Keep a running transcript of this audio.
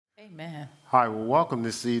Amen. Hi, well, welcome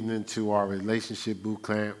this evening to our Relationship Boot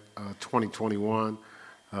Camp 2021,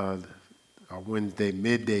 our Wednesday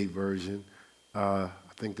midday version. I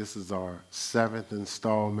think this is our seventh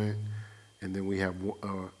installment, and then we have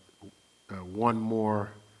one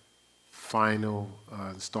more final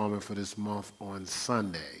installment for this month on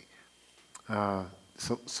Sunday.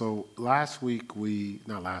 So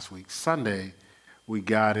Sunday, we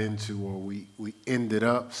got into, or we ended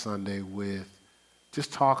up Sunday with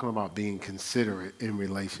just talking about being considerate in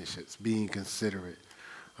relationships, being considerate.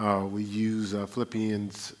 We use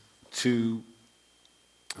Philippians 2,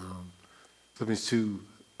 Philippians 2,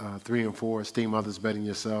 3 and 4, esteem others better than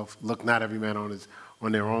yourself. Look not every man on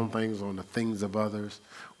their own things, on the things of others.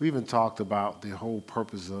 We even talked about the whole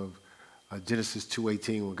purpose of Genesis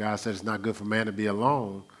 2:18, when God said it's not good for man to be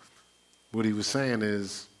alone. What he was saying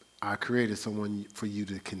is, I created someone for you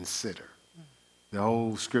to consider. The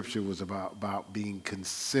whole scripture was about being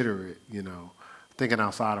considerate, thinking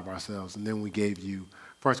outside of ourselves. And then we gave you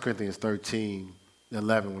 1 Corinthians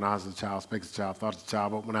 13:11. When I was a child, spake as a child, thought as a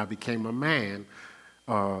child. But when I became a man,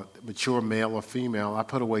 mature male or female, I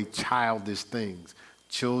put away childish things.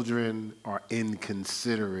 Children are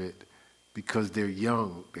inconsiderate because they're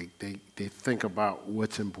young. They think about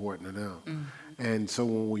what's important to them. Mm-hmm. And so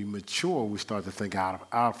when we mature, we start to think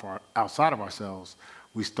outside of ourselves.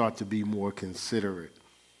 We start to be more considerate.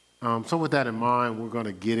 So with that in mind, we're going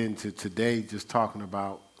to get into today just talking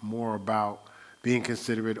more about being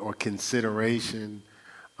considerate or consideration.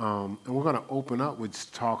 And we're going to open up with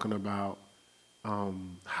just talking about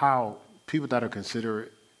how people that are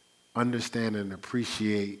considerate understand and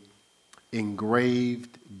appreciate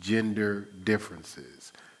engraved gender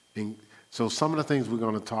differences. And so some of the things we're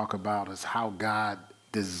going to talk about is how God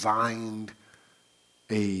designed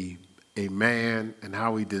a man and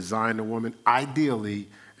how he designed a woman, ideally,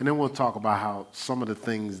 and then we'll talk about how some of the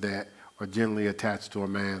things that are generally attached to a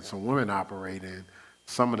man, some women operate in,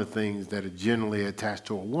 some of the things that are generally attached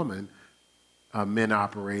to a woman, men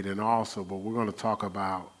operate in also. But we're going to talk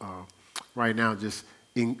about right now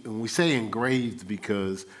and we say engraved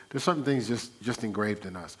because there's certain things just engraved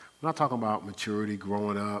in us. We're not talking about maturity,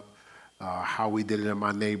 growing up, how we did it in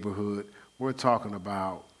my neighborhood. We're talking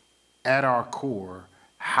about, at our core,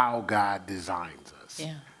 how God designs us.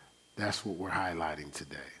 Yeah. That's what we're highlighting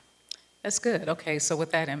today. That's good. Okay, so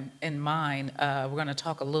with that in mind, we're going to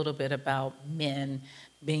talk a little bit about men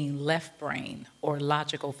being left brain or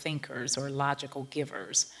logical thinkers or logical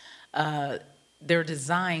givers. They're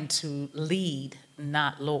designed to lead,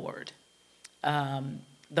 not lord.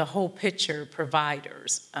 The whole picture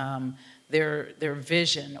providers. Their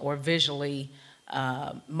vision or visually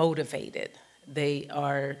motivated. They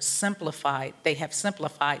are simplified. They have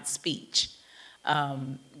simplified speech.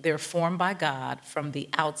 They're formed by God from the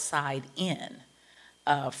outside in,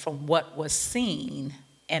 from what was seen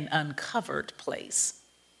and uncovered place.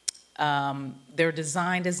 They're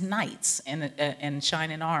designed as knights in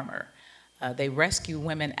shining armor. They rescue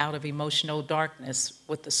women out of emotional darkness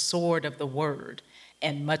with the sword of the word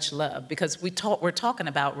and much love, because we're talking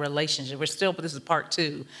about relationship. This is part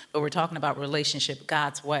 2, but we're talking about relationship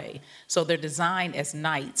God's way. So they're designed as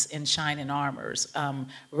knights in shining armors,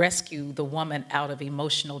 rescue the woman out of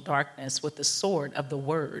emotional darkness with the sword of the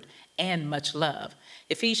word and much love.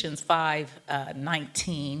 Ephesians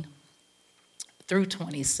 5:19 through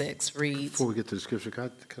 26 reads. Before we get to the scripture,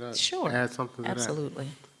 could I Sure, add something to absolutely.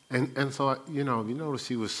 that? And so, you notice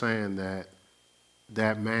he was saying that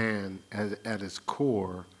man at its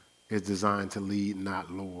core is designed to lead, not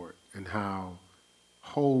lord, and how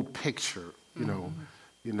whole picture,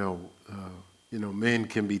 men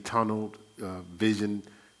can be tunneled, vision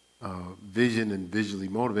and visually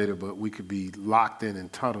motivated, but we could be locked in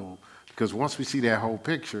and tunneled because once we see that whole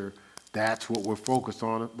picture, that's what we're focused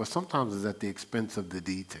on. But sometimes it's at the expense of the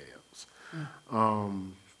details.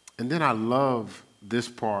 And then I love this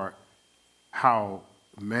part, how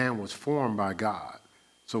man was formed by God.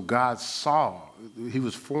 So God he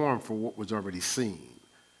was formed for what was already seen.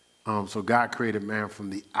 So God created man from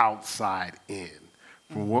the outside in,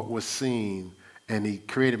 from what was seen, and he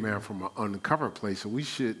created man from an uncovered place. So we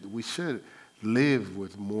should live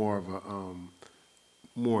with more of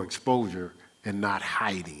more exposure and not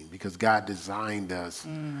hiding, because God designed us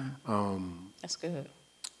That's good.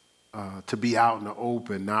 To be out in the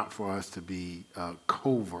open, not for us to be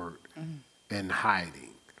covert and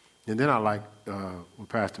hiding. And then I like what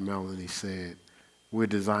Pastor Melanie said, we're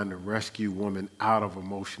designed to rescue women out of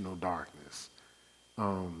emotional darkness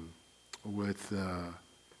with the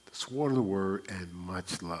sword of the word and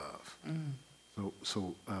much love.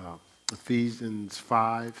 So Ephesians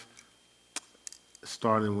 5,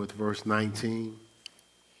 starting with verse 19.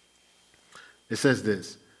 It says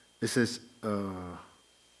this. It says, are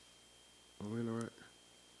we in the right?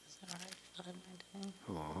 Is that right? What am I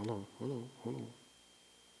doing? Hold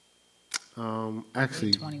on.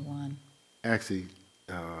 Actually, 21. Actually,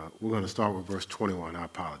 we're going to start with verse 21. I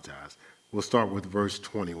apologize. We'll start with verse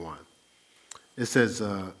 21. It says,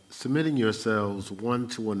 submitting yourselves one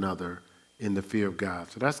to another in the fear of God.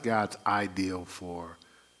 So that's God's ideal for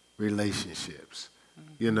relationships.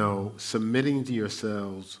 You know, submitting to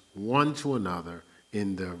yourselves one to another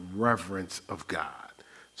in the reverence of God.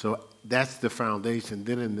 So that's the foundation.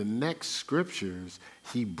 Then in the next scriptures,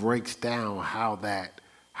 he breaks down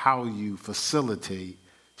how you facilitate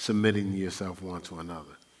submitting yourself one to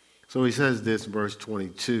another. So he says this in verse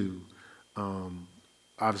 22.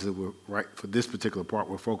 Obviously, we're right for this particular part,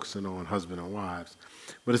 we're focusing on husband and wives.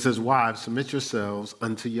 But it says, wives, submit yourselves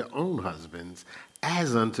unto your own husbands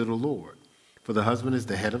as unto the Lord. For the husband is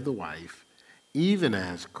the head of the wife, even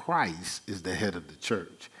as Christ is the head of the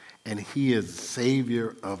church, and he is the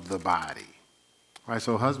Savior of the body. All right,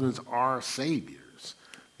 so husbands are saviors.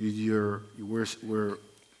 We're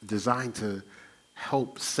designed to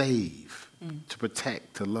help save, to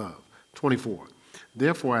protect, to love. 24.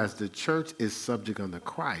 Therefore, as the church is subject unto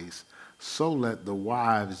Christ, so let the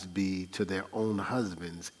wives be to their own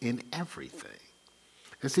husbands in everything.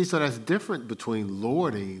 And see, so that's different between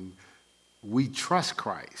lording. We trust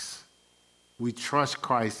Christ. We trust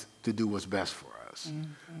Christ to do what's best for us.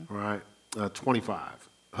 Right? 25.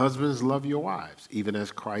 Husbands, love your wives, even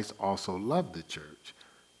as Christ also loved the church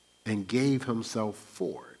and gave himself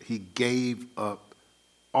for it. He gave up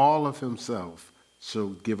all of himself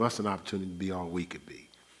to give us an opportunity to be all we could be.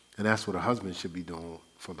 And that's what a husband should be doing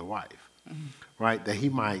for the wife, right? That he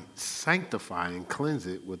might sanctify and cleanse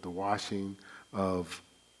it with the washing of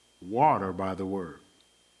water by the word,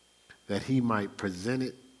 that he might present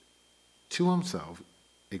it to himself,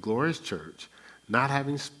 a glorious church, not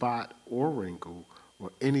having spot or wrinkle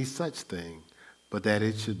or any such thing, but that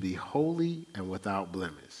it should be holy and without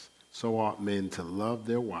blemish. So ought men to love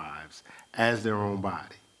their wives as their own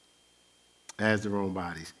body, as their own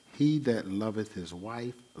bodies. He that loveth his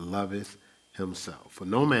wife loveth himself. For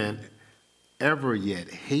no man ever yet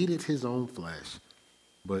hated his own flesh,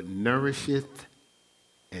 but nourisheth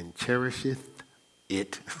and cherisheth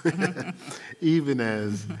it, even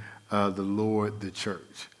as the Lord the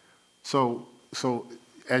church. So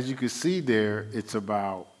as you can see there, it's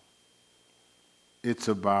about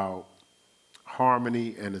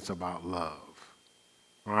harmony and it's about love.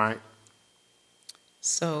 All right?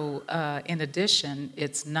 So in addition,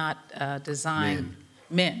 it's not designed,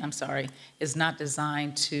 is not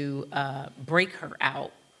designed to break her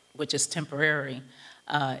out, which is temporary.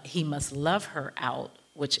 He must love her out,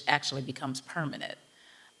 which actually becomes permanent.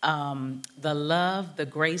 The love, the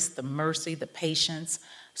grace, the mercy, the patience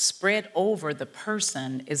spread over the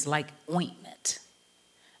person is like ointment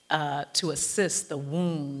to assist the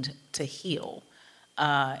wound to heal.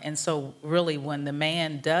 And so really when the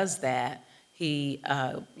man does that, he,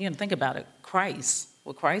 think about it,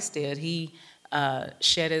 what Christ did, he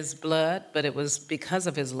shed his blood, but it was because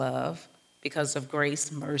of his love, because of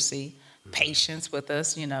grace, mercy, patience with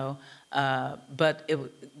us, but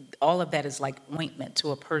all of that is like ointment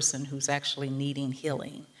to a person who's actually needing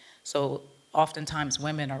healing. So oftentimes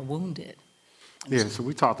women are wounded. Yeah, so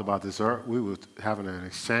we talked about this, we were having an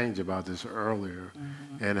exchange about this earlier,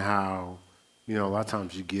 and how, a lot of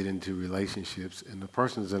times you get into relationships and the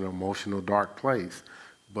person's in an emotional dark place,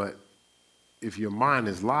 but if your mind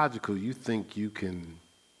is logical, you think you can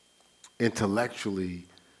intellectually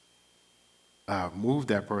move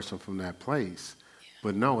that person from that place.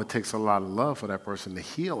 But no, it takes a lot of love for that person to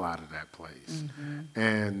heal out of that place.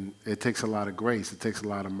 And it takes a lot of grace. It takes a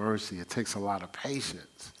lot of mercy. It takes a lot of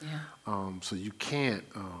patience. So you can't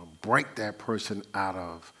break that person out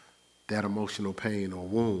of that emotional pain or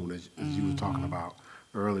wound, as you were talking about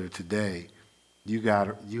earlier today. You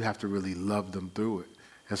have to really love them through it.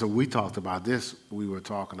 And so we talked about this. We were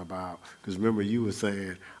talking about, because remember you were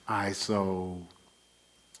saying, so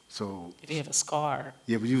if you have a scar.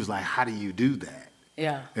 Yeah, but you was like, how do you do that?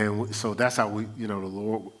 Yeah. And so that's how we,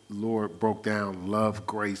 the Lord broke down love,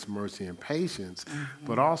 grace, mercy, and patience.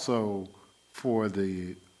 But also for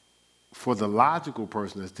the logical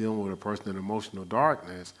person that's dealing with a person in emotional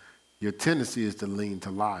darkness, your tendency is to lean to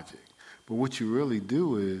logic. But what you really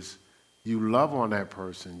do is you love on that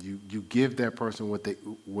person. You give that person what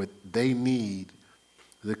they need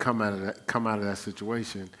to come out of that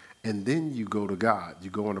situation. And then you go to God.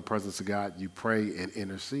 You go in the presence of God, you pray and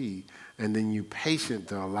intercede, and then you patient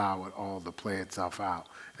to allow it all to play itself out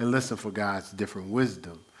and listen for God's different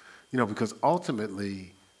wisdom. Because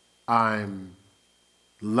ultimately, I'm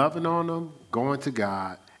loving on them, going to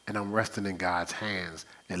God, and I'm resting in God's hands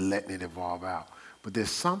and letting it evolve out. But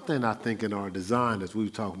there's something I think in our design, as we were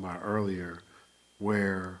talking about earlier,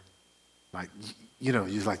 where like,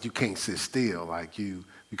 it's like you can't sit still,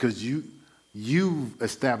 because you've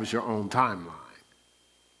established your own timeline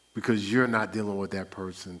because you're not dealing with that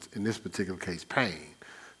person's, in this particular case, pain.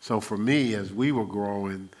 So for me, as we were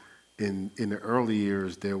growing in the early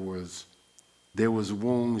years, there was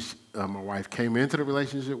wounds my wife came into the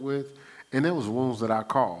relationship with, and there was wounds that I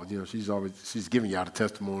called. She's giving y'all the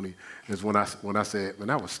testimony as when I said, when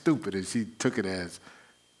I was stupid, and she took it as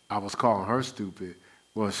I was calling her stupid.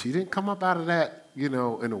 Well, she didn't come up out of that, in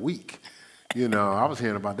a week. I was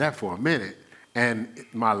hearing about that for a minute, and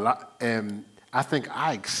I think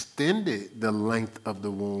I extended the length of the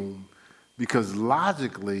wound because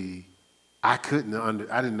logically, I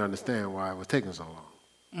didn't understand why it was taking so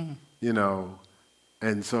long.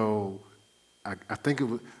 And so I think it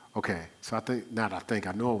was okay. So I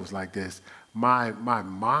know it was like this. My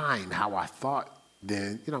mind, how I thought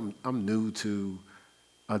then, I'm new to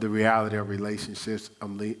the reality of relationships.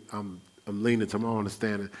 I'm leaning to my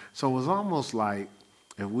understanding. So it was almost like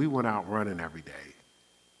if we went out running every day,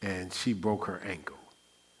 and she broke her ankle.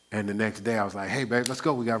 And the next day I was like, hey, babe, let's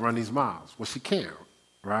go. We got to run these miles. Well, she can't,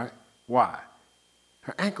 right? Why?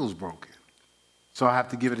 Her ankle's broken. So I have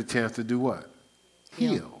to give it a chance to do what?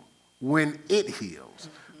 Heal. When it heals.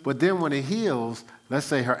 But then when it heals, let's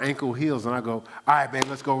say her ankle heals and I go, all right, babe,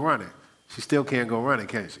 let's go running. She still can't go running,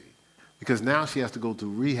 can she? Because now she has to go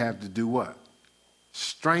to rehab to do what?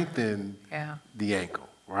 Strengthen the ankle,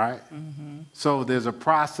 right? So there's a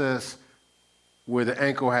process where the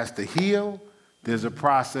ankle has to heal. There's a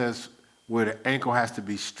process where the ankle has to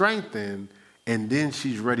be strengthened, and then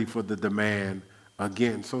she's ready for the demand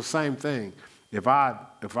again. So same thing. If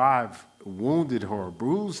I've wounded her or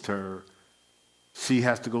bruised her, she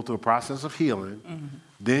has to go through a process of healing.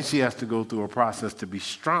 Then she has to go through a process to be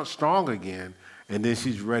strong again, and then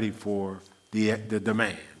she's ready for the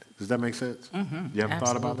demand. Does that make sense? You ever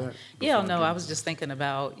thought about that? Yeah, no, I was just thinking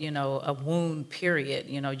about, a wound period.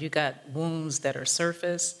 You got wounds that are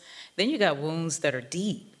surface, then you got wounds that are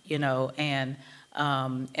deep, and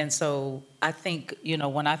so I think,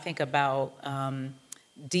 when I think about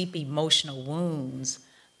deep emotional wounds,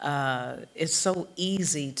 it's so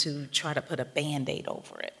easy to try to put a Band-Aid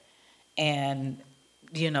over it. And,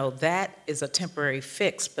 that is a temporary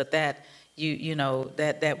fix, but that,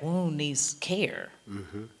 that wound needs care.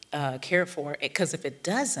 Care for it, because if it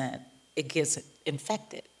doesn't, it gets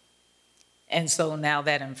infected. And so now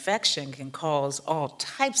that infection can cause all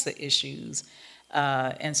types of issues.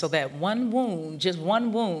 And so that just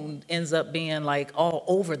one wound ends up being like all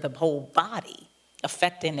over the whole body,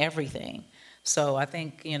 affecting everything. So I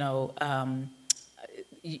think,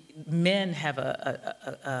 men have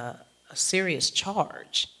a serious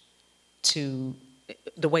charge to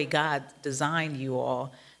the way God designed you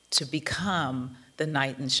all to become the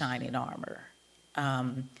knight in shining armor.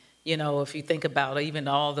 If you think about even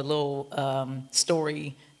all the little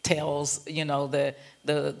story tales, the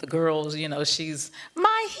girls, she's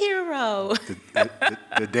my hero.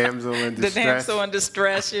 The damsel in distress. The damsel in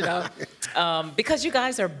distress, because you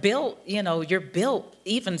guys are built, you're built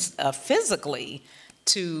even physically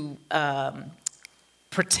to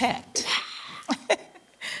protect,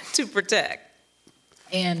 to protect.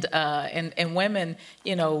 And women,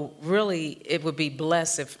 really, it would be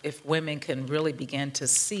blessed if women can really begin to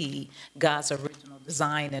see God's original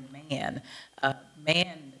design in man.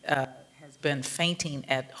 Man has been fainting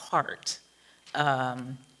at heart.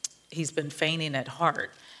 He's been fainting at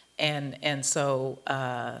heart. And so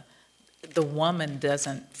the woman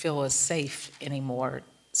doesn't feel as safe anymore,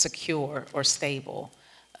 secure or stable,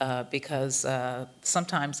 because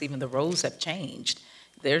sometimes even the roles have changed.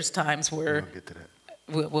 There's times where... We'll get to that.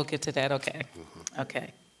 We'll get to that, okay.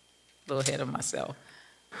 Okay. A little ahead of myself.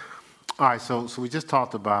 All right, so we just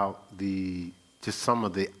talked about just some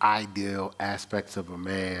of the ideal aspects of a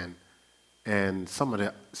man, and so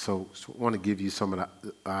I want to give you some of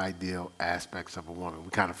the ideal aspects of a woman. We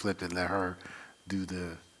kind of flipped it, let her do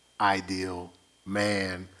the ideal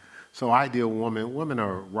man. So ideal women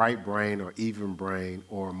are right brain or even brain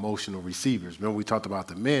or emotional receivers. Remember we talked about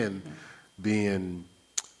the men being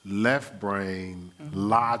left brain,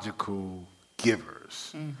 logical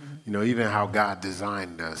givers. Even how God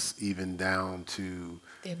designed us, even down to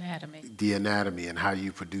the anatomy and how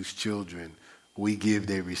you produce children. We give,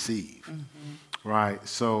 they receive. Right?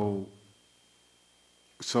 So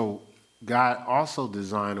God also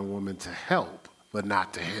designed a woman to help, but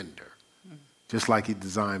not to hinder. Just like he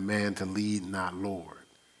designed man to lead, not lord.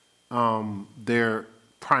 They're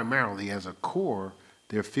primarily, as a core,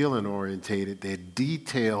 they're feeling orientated, they're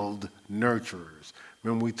detailed nurturers.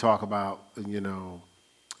 Remember we talk about,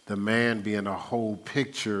 the man being a whole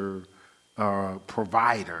picture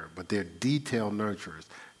provider, but they're detailed nurturers.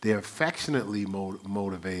 They're affectionately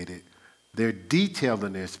motivated. They're detailed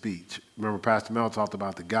in their speech. Remember Pastor Mel talked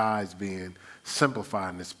about the guys being simplified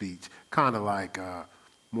in the speech, kind of like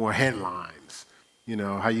more headlines.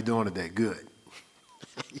 How you doing today? Good.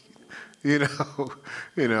 And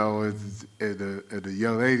the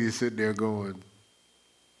young lady is sitting there going,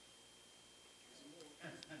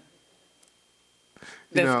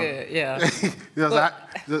 That's good, yeah.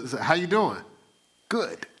 So how you doing?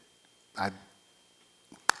 Good.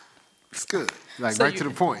 It's good. Like So right to the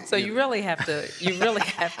point. So you really have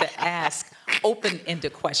to ask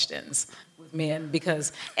open-ended questions with men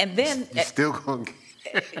and then. You're still going to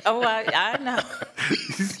Oh, I know.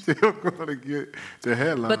 You're still going to get the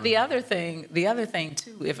headline. But the other thing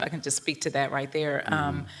too, if I can just speak to that right there,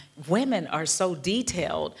 women are so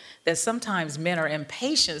detailed that sometimes men are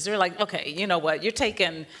impatient. They're like, okay, you know what? You're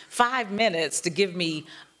taking 5 minutes to give me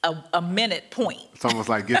a minute point. It's almost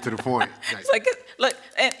like get to the point. It's like, look,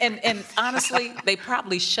 and honestly, they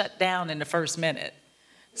probably shut down in the first minute,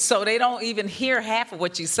 so they don't even hear half of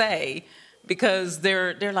what you say because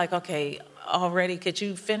they're like, okay. Already, could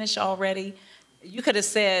you finish already? You could have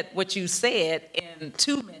said what you said in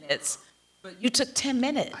 2 minutes, but you took 10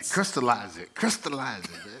 minutes. Like crystallize it.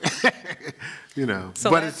 So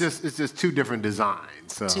but it's just two different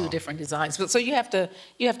designs. So. Two different designs. So you have to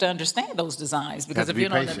understand those designs, because if you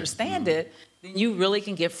don't understand it, then you really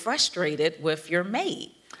can get frustrated with your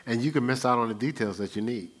mate. And you can miss out on the details that you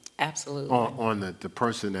need. Absolutely. On the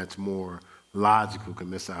person that's more logical can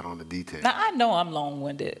miss out on the details. Now, I know I'm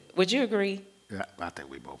long-winded. Would you agree? Yeah, I think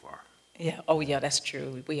we both are. Yeah. Oh, yeah, that's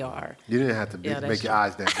true. We are. You didn't have to make your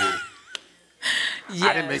eyes that big. Yes.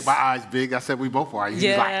 I didn't make my eyes big. I said we both are.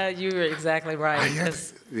 You were exactly right.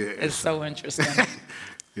 It's so interesting.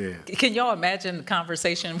 Yeah. Can y'all imagine the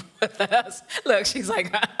conversation with us? Look, she's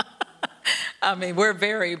like, I mean,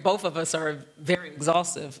 both of us are very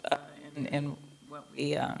exhaustive in what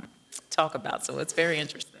we talk about. So it's very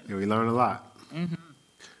interesting. Yeah, we learn a lot. Mm-hmm.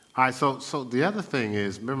 All right, so the other thing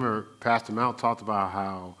is, remember Pastor Mel talked about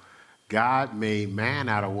how God made man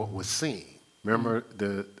out of what was seen. Remember,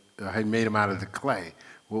 he made him out of the clay,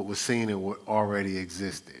 what was seen and what already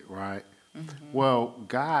existed, right? Mm-hmm. Well,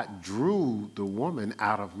 God drew the woman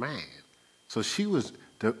out of man. So she was,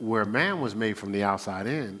 where man was made from the outside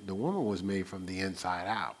in, the woman was made from the inside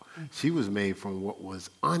out. Mm-hmm. She was made from what was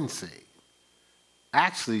unseen.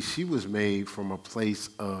 Actually, she was made from a place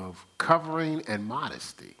of covering and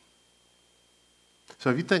modesty. So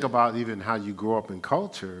if you think about even how you grow up in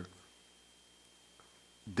culture,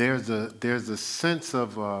 there's a sense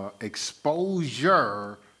of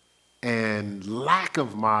exposure and lack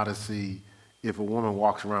of modesty if a woman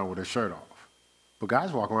walks around with her shirt off. But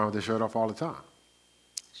guys walk around with their shirt off all the time.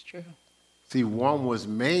 It's true. See, one was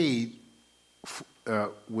made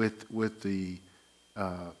with the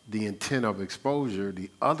intent of exposure. The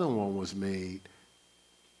other one was made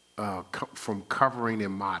from covering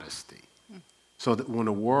and modesty. So that when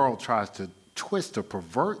the world tries to twist or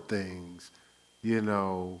pervert things,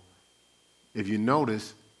 if you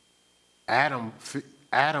notice,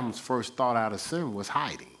 Adam's first thought out of sin was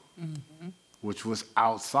hiding, mm-hmm. which was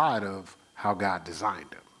outside of how God designed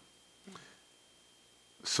them.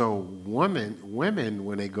 So women,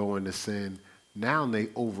 when they go into sin, now they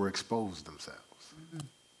overexpose themselves. Mm-hmm.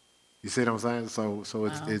 You see what I'm saying? So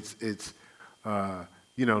wow. it's the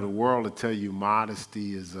world will tell you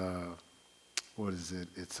modesty is what is it?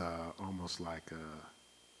 It's almost like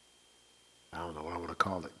I don't know what I want to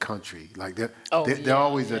call it, country. Like they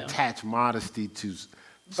always attach modesty to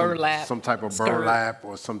some type of burlap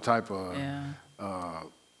or some type of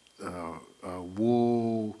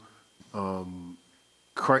wool,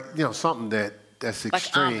 something that's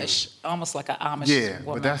extreme. Like Amish, almost like an Amish woman.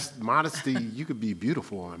 But that's modesty. You could be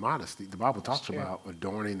beautiful in modesty. The Bible talks about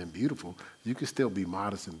adorning and beautiful. You can still be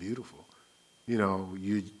modest and beautiful.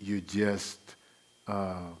 You're just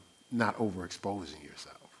not overexposing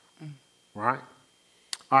yourself. Right?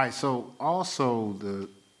 All right, so also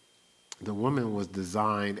the woman was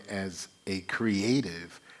designed as a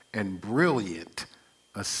creative and brilliant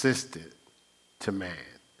assistant to man.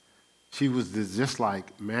 She was just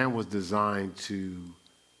like man was designed to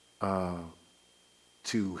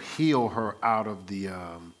heal her out of the,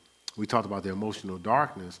 we talked about the emotional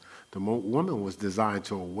darkness. The woman was designed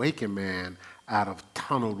to awaken man out of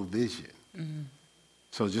tunnel vision. Mm-hmm.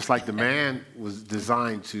 So just like the man was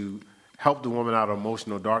designed to help the woman out of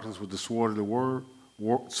emotional darkness with the sword of the word,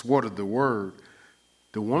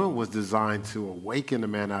 The woman was designed to awaken the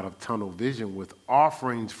man out of tunnel vision with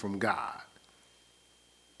offerings from God.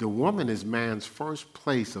 The woman is man's first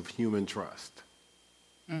place of human trust.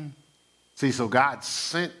 See, so God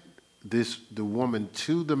sent the woman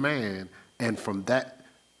to the man, and from that,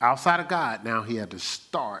 outside of God, now he had to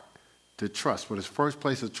start to trust. But his first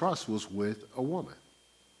place of trust was with a woman.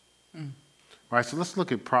 All right, so let's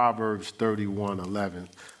look at Proverbs 31:11.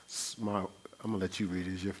 I'm going to let you read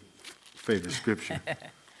it. It's your favorite scripture. All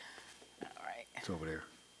right. It's over there.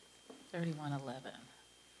 31:11.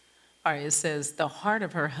 All right, it says, "The heart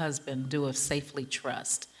of her husband doeth safely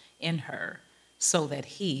trust in her, so that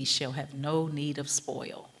he shall have no need of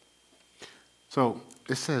spoil." So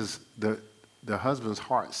it says the husband's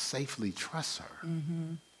heart safely trusts her.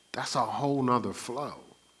 That's a whole nother flow.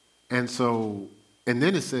 And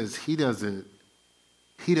then it says he doesn't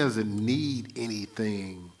need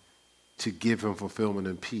anything to give him fulfillment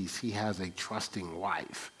and peace. He has a trusting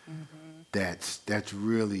wife that's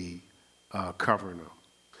really covering him.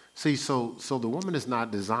 See, so the woman is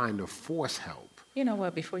not designed to force help. You know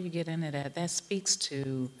what, before you get into that, that speaks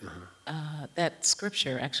to, that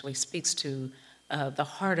scripture actually speaks to the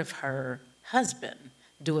heart of her husband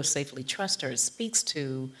doeth safely trust her. It speaks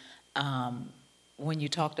to when you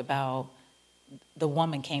talked about the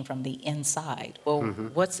woman came from the inside. Well,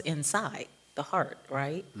 what's inside? The heart,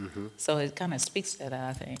 right? So it kind of speaks to that,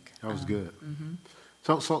 I think. That was good.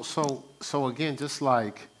 So again, just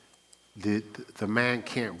like the man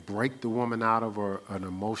can't break the woman out of an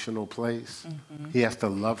emotional place. He has to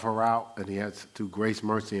love her out, and he has to grace,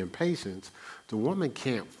 mercy, and patience. The woman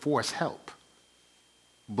can't force help,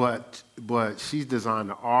 but she's designed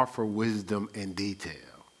to offer wisdom and detail.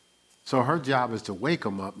 So her job is to wake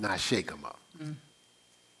him up, not shake him up,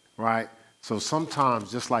 right? So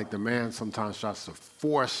sometimes, just like the man sometimes tries to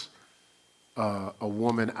force a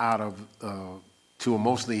woman out of to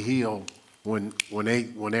emotionally heal when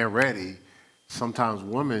they're ready, sometimes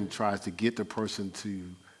women tries to get the person to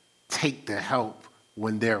take the help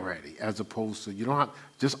when they're ready, as opposed to, you don't have,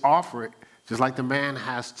 just offer it. Just like the man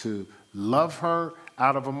has to love her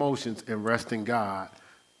out of emotions and rest in God,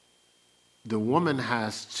 the woman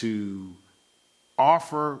has to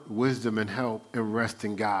offer wisdom and help and rest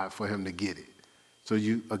in God for him to get it. So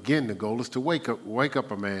the goal is to wake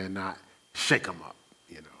up a man, not shake him up,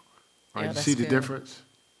 Right? Yeah, You see the good. difference?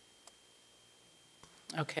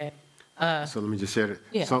 Okay. So let me just share it.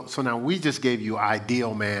 Yeah. So now we just gave you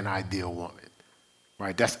ideal man, ideal woman,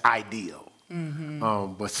 right? That's ideal.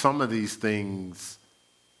 But some of these things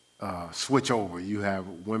switch over. You have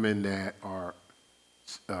women that are,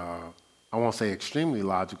 I won't say extremely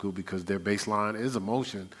logical because their baseline is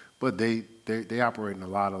emotion, but they operate in a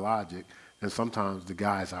lot of logic, and sometimes the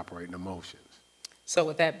guys operate in emotions. So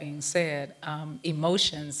with that being said,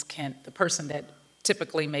 the person that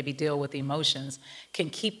typically maybe deal with emotions can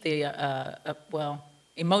keep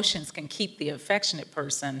emotions can keep the affectionate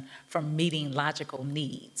person from meeting logical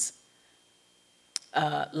needs.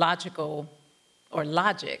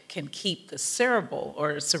 Logic can keep the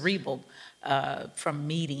cerebral from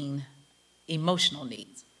meeting emotional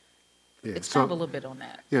needs. Yeah, Expound a little bit on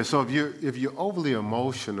that. Yeah, so if you're overly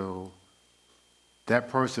emotional, that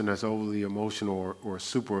person that's overly emotional or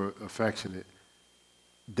super affectionate,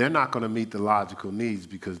 they're not going to meet the logical needs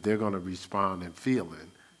because they're going to respond in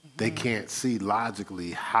feeling. They can't see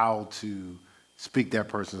logically how to speak that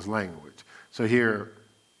person's language. So here,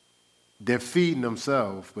 they're feeding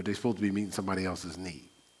themselves, but they're supposed to be meeting somebody else's need.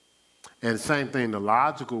 And the same thing, the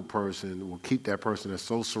logical person will keep that person that's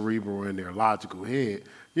so cerebral in their logical head,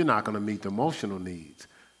 you're not going to meet the emotional needs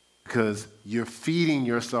because you're feeding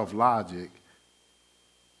yourself logic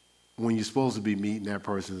when you're supposed to be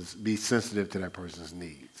be sensitive to that person's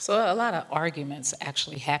needs. So a lot of arguments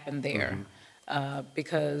actually happen there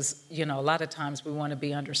because, a lot of times we want to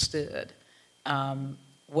be understood,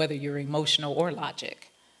 whether you're emotional or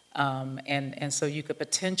logic. And so you could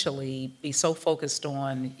potentially be so focused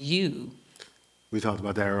on you. We talked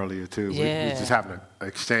about that earlier, too. Yeah. We just having an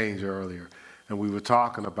exchange earlier, and we were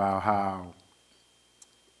talking about how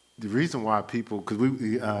the reason why people, because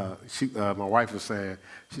my wife was saying,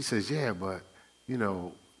 she says, yeah, but,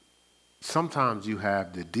 sometimes you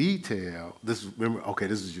have the detail. This is what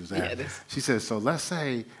you was asking. She says, so let's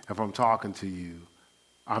say if I'm talking to you,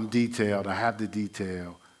 I'm detailed, I have the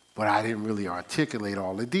detail, but I didn't really articulate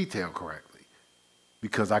all the detail correctly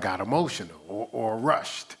because I got emotional or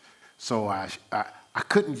rushed. So I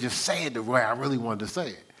couldn't just say it the way I really wanted to say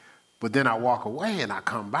it. But then I walk away and I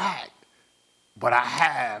come back, but I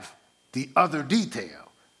have the other detail.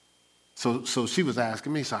 So she was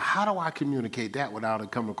asking me, so how do I communicate that without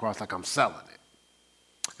it coming across like I'm selling it?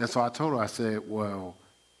 And so I told her, I said, well,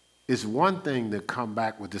 it's one thing to come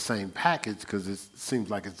back with the same package because it seems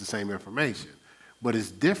like it's the same information. But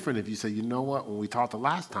it's different if you say, you know what, when we talked the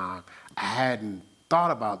last time, I hadn't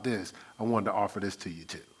thought about this. I wanted to offer this to you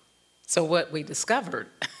too. So what we discovered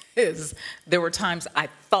is there were times I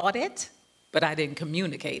thought it, but I didn't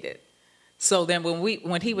communicate it. So then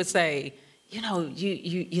when he would say, you know,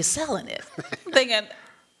 you're selling it, I'm thinking,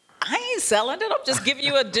 I ain't selling it. I'm just giving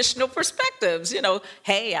you additional perspectives. You know,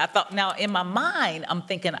 hey, I thought, now in my mind, I'm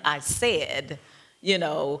thinking I said, you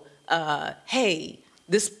know, hey,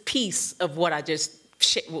 this piece of what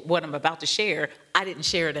what I'm about to share, I didn't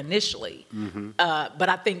share it initially. But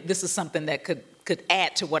I think this is something that could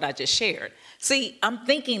add to what I just shared. See, I'm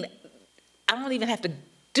thinking I don't even have to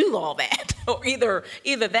do all that, or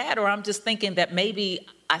either that, or I'm just thinking that maybe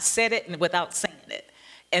I said it without saying it.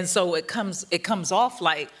 And so it comes off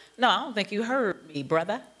like, no, I don't think you heard me,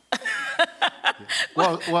 brother.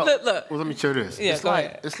 Well, Look. let me share this. Yeah, go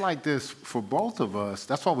ahead. It's like this for both of us.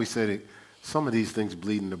 That's why we said it. Some of these things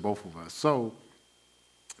bleed into both of us. So,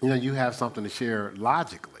 you know, you have something to share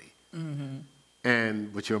logically,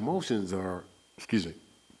 but your emotions are,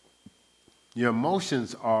 your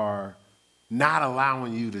emotions are not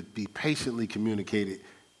allowing you to be patiently communicated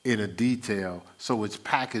in a detail, so it's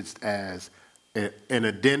packaged as an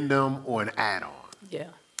addendum or an add-on. Yeah.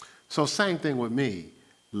 So same thing with me.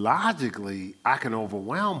 Logically, I can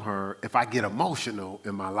overwhelm her if I get emotional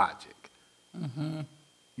in my logic.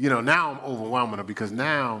 You know, now I'm overwhelming her because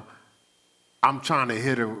now I'm trying to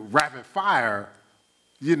hit her rapid fire,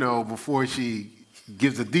 you know, before she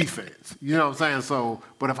gives a defense. You know what I'm saying? So,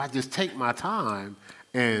 but if I just take my time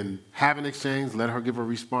and have an exchange, let her give a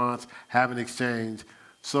response, have an exchange.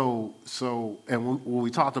 So, and what we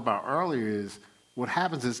talked about earlier is what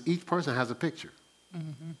happens is each person has a picture.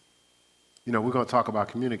 You know, we're going to talk about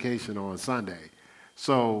communication on Sunday.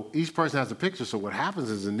 So each person has a picture. So what happens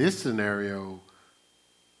is in this scenario,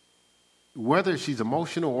 whether she's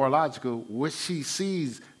emotional or logical, what she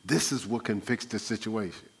sees, this is what can fix the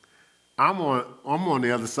situation. I'm on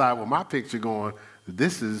the other side with my picture going,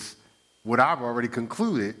 this is what I've already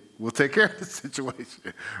concluded will take care of the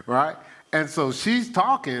situation, right? And so she's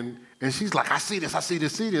talking, and she's like, I see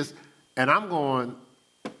this. And I'm going,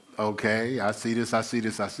 okay, I see this,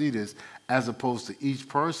 as opposed to each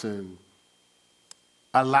person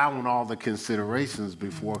allowing all the considerations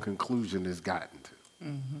before a conclusion is gotten to.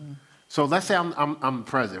 So let's say I'm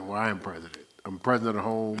president, well, I am president. I'm president of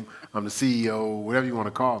home, I'm the CEO, whatever you want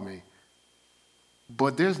to call me.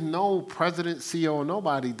 But there's no president, CEO, or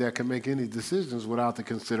nobody that can make any decisions without the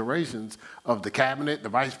considerations of the cabinet, the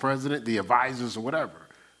vice president, the advisors, or whatever.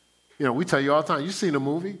 You know, we tell you all the time, you've seen a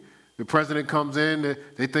movie, the president comes in,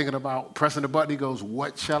 they're thinking about pressing the button, he goes,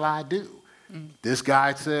 what shall I do? This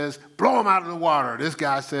guy says, blow him out of the water. This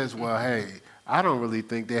guy says, well, hey, I don't really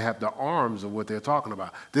think they have the arms of what they're talking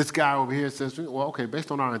about. This guy over here says, well, okay,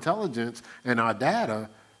 based on our intelligence and our data,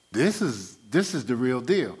 this is the real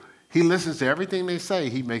deal. He listens to everything they say,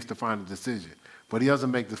 he makes the final decision. But he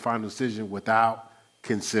doesn't make the final decision without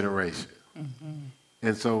consideration.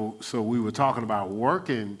 And so we were talking about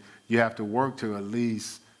working, you have to work to at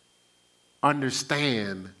least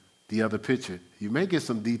understand the other picture. You may get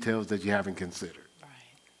some details that you haven't considered. Right.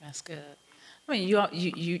 That's good. I mean,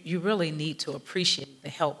 you really need to appreciate the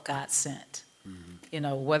help God sent. You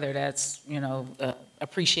know, whether that's, you know,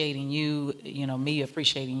 appreciating you, you know, me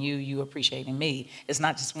appreciating you, you appreciating me. It's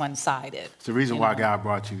not just one-sided. It's the reason why God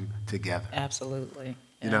brought you together. Absolutely.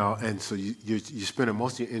 Yeah. You know, and so you're spending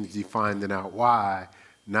most of your energy finding out why,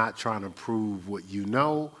 not trying to prove what you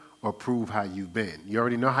know or prove how you've been. You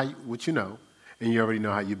already know what you know, and you already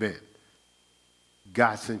know how you've been.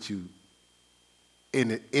 God sent you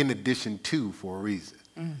in addition to for a reason.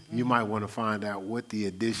 You might want to find out what the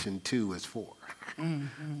addition to is for.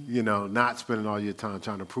 You know, not spending all your time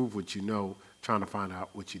trying to prove what you know, trying to find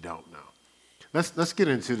out what you don't know. Let's get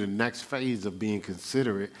into the next phase of being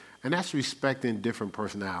considerate, and that's respecting different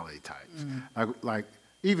personality types. Like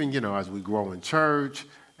even, you know, as we grow in church,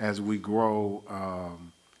 as we grow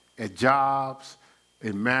at jobs,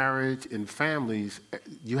 in marriage, in families,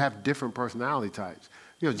 you have different personality types.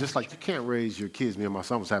 You know, just like you can't raise your kids, me and my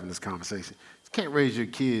son was having this conversation, you can't raise your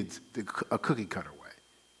kids a cookie cutter way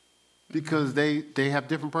because they have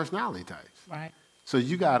different personality types. Right. So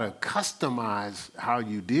you got to customize how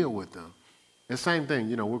you deal with them. The same thing,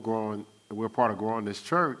 you know, we're part of growing this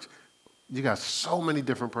church. You got so many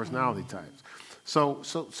different personality types. So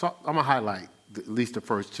I'm going to highlight at least the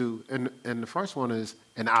first two. And the first one is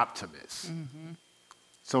an optimist.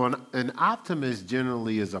 So an optimist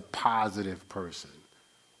generally is a positive person.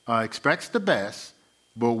 Expects the best,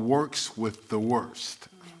 but works with the worst,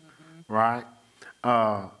 right?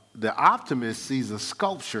 the optimist sees a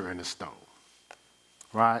sculpture in a stone,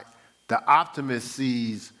 right? The optimist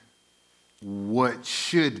sees what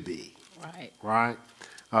should be, Right. right?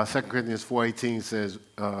 2 Corinthians 4:18 says,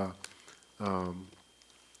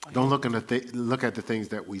 don't look at the things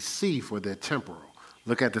that we see, for they're temporal.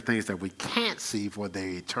 Look at the things that we can't see, for they're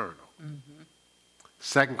eternal.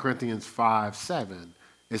 2 Corinthians 5:7,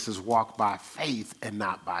 it says, walk by faith and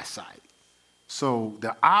not by sight. So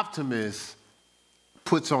the optimist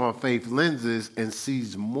puts on faith lenses and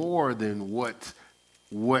sees more than what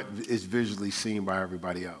is visually seen by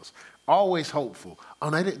everybody else. Always hopeful. Oh,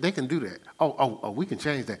 they can do that. Oh, we can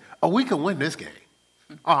change that. Oh, we can win this game.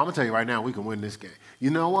 Oh, I'm going to tell you right now, we can win this game. You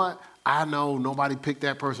know what? I know nobody picked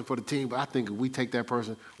that person for the team, but I think if we take that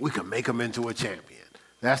person, we can make them into a champion.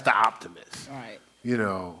 That's the optimist. Right. You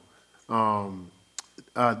know,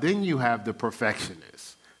 then you have the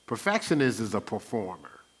perfectionist. Perfectionist is a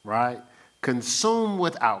performer, right? Consumed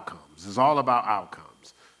with outcomes. It's all about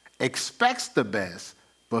outcomes. Expects the best,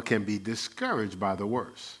 but can be discouraged by the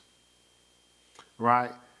worst,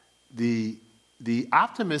 right? The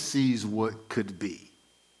optimist sees what could be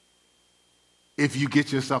if you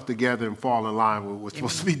get yourself together and fall in line with what's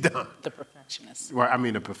supposed to be done. The perfectionist. Right, I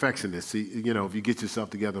mean, a perfectionist, see, you know, if you get yourself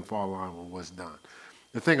together and fall in line with what's done.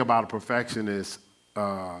 The thing about a perfectionist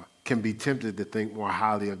can be tempted to think more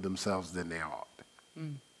highly of themselves than they ought.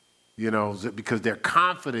 You know, because their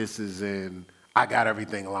confidence is in, I got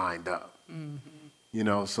everything lined up. You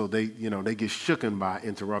know, so they get shooken by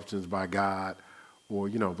interruptions by God, or,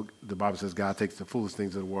 you know, the Bible says God takes the foolish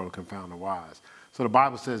things of the world and confound the wise. So the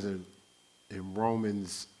Bible says in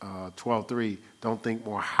Romans 12:3, don't think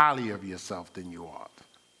more highly of yourself than you ought.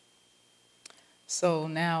 So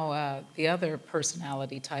now the other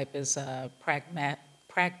personality type is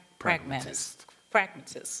pragmatist.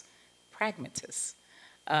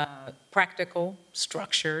 Practical,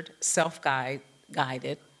 structured,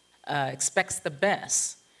 self-guided, expects the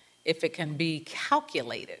best if it can be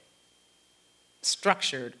calculated,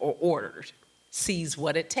 structured, or ordered, sees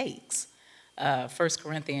what it takes. 1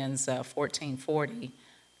 Corinthians 14:40,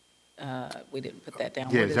 we didn't put that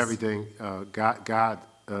down. Yeah, What it's is- everything. God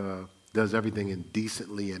does everything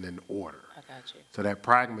indecently and in order. I got you. So that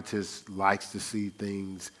pragmatist likes to see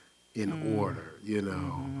things in order, you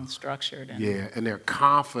know. Structured. And Yeah, and they're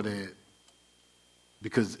confident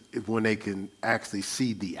because when they can actually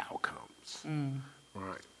see the outcomes.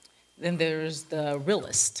 Right. Then there's the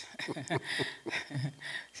realist.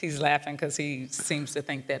 He's laughing because he seems to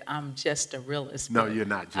think that I'm just a realist. No, but you're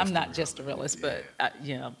not just I'm a not just a realist, but,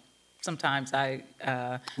 you know, sometimes I,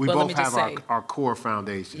 We well, let both me just have say, our core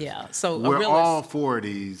foundations. Yeah, so a we're realist- all for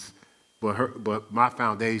these, but my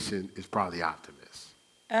foundation is probably optimist.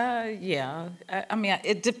 yeah, I mean,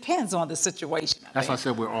 it depends on the situation. That's why I think.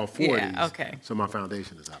 said we're all for Yeah, these. okay. So my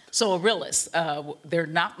foundation is optimist. So a realist, they're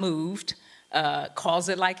not moved, calls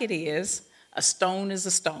it like it is. A stone is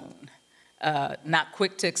a stone. Not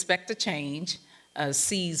quick to expect a change,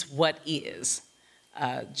 sees what is.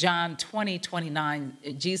 John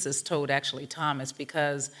 20:29, Jesus told actually Thomas,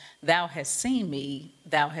 because thou hast seen me,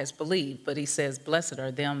 thou hast believed. But he says, blessed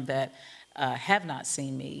are them that have not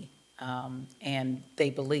seen me, and they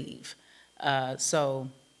believe. So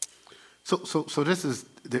this is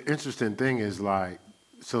the interesting thing is like,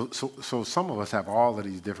 so some of us have all of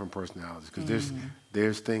these different personalities because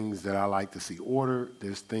there's things that I like to see order.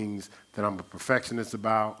 There's things that I'm a perfectionist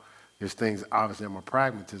about. There's things obviously I'm a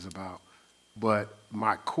pragmatist about. But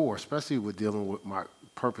my core, especially with dealing with my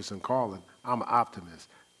purpose and calling, I'm an optimist.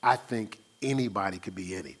 I think anybody could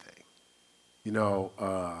be anything, you know.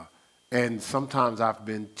 And sometimes I've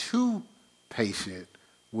been too patient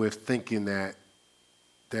with thinking that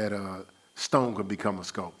stone could become a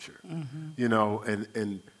sculpture, you know.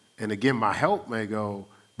 And again, my help may go,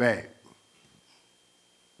 babe,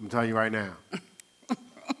 I'm telling you right now,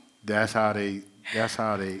 that's how they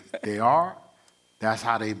are. That's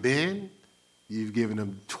how they've been. You've given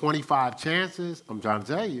them 25 chances. I'm trying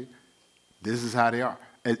to tell you, this is how they are.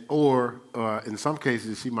 Or in some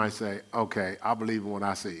cases, she might say, okay, I believe in when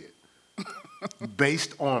I see it.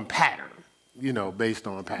 Based on pattern, you know,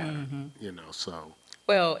 you know, so.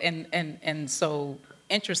 Well, and so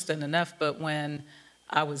interesting enough, but when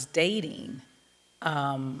I was dating,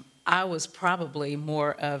 I was probably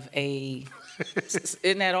more of a,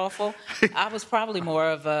 isn't that awful? I was probably more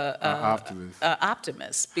of a Optimist.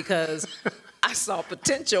 optimist because I saw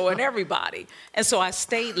potential in everybody. And so I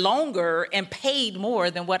stayed longer and paid more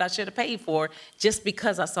than what I should have paid for just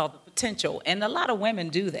because I saw the potential. And a lot of women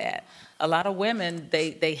do that. A lot of women,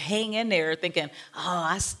 they hang in there thinking,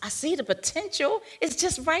 oh, I see the potential. It's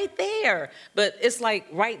just right there. But it's like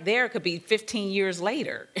right there could be 15 years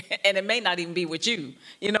later. And it may not even be with you.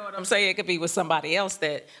 You know what I'm saying? It could be with somebody else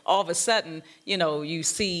that all of a sudden, you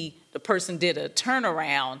see the person did a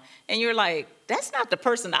turnaround and you're like, that's not the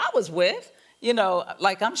person I was with.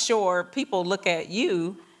 Like I'm sure people look at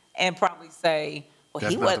you and probably say, well,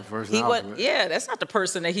 That's not the person I was with. Yeah, that's not the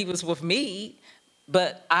person that he was with me.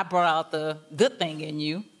 But I brought out the good thing in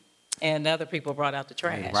you, and other people brought out the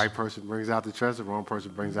trash. The right person brings out the trash, the wrong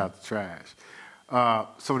person brings out the trash.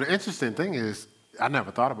 So the interesting thing is, I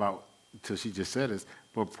never thought about until she just said this,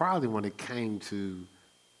 but probably when it came to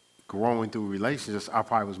growing through relationships, I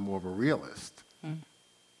probably was more of a realist.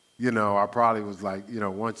 I probably was like,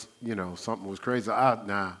 once, something was crazy,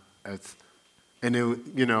 nah, that's, and it,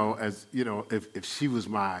 if she was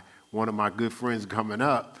one of my good friends coming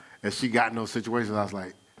up, and she got in those situations, I was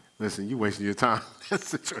like, listen, you wasting your time.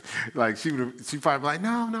 Like she probably be like,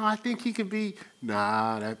 no, I think he could be,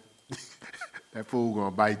 nah, that fool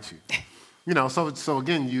gonna bite you. So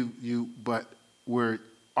again, but we're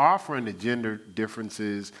offering the gender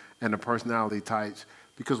differences and the personality types,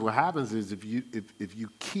 because what happens is if you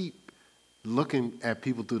keep looking at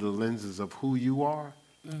people through the lenses of who you are,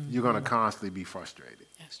 you're gonna constantly be frustrated.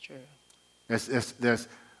 That's true. That's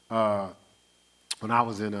when I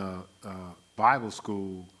was in a Bible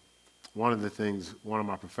school, one of the things one of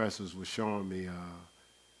my professors was showing me,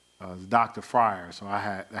 Dr. Fryer. So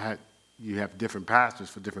you have different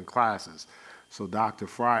pastors for different classes. So Dr.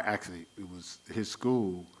 Fryer, actually, it was his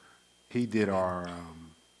school. He did our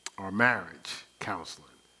marriage counseling,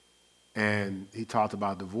 and he talked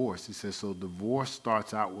about divorce. He said, so divorce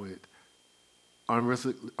starts out with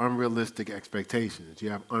unrealistic expectations.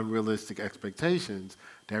 You have unrealistic expectations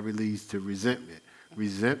that leads to resentment.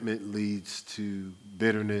 Resentment leads to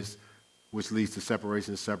bitterness, which leads to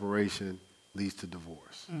separation. Separation leads to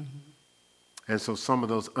divorce. And so some of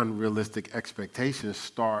those unrealistic expectations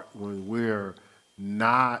start when we're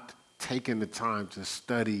not taking the time to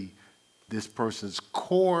study this person's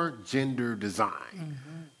core gender design.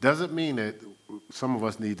 Doesn't mean that some of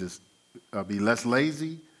us need to be less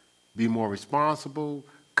lazy, be more responsible,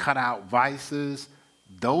 cut out vices.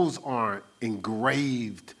 Those aren't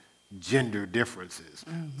engraved gender differences.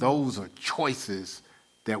 Those are choices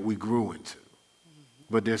that we grew into.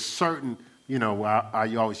 But there's certain,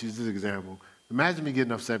 I always use this example. Imagine me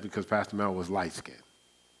getting upset because Pastor Mel was light-skinned.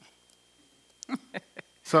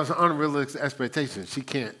 So it's an unrealistic expectation. She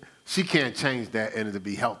can't change that and it'll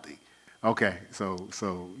be healthy. Okay, so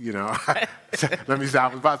let me say, I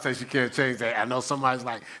was about to say she can't change that. I know somebody's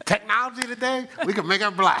like, technology today, we can make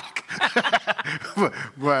her black.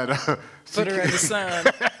 but put her in the sun.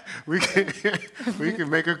 we can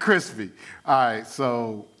make her crispy. All right,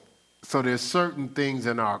 so there's certain things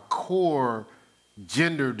in our core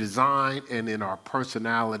gender design and in our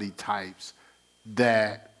personality types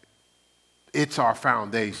that it's our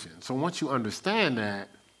foundation. So once you understand that,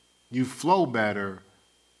 you flow better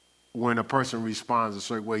when a person responds a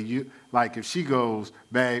certain way. Like if she goes,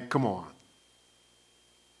 babe, come on.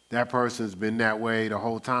 That person's been that way the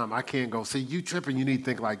whole time. I can't go, see, you tripping, you need to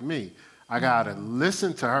think like me. I got to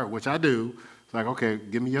listen to her, which I do. It's like, okay,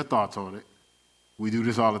 give me your thoughts on it. We do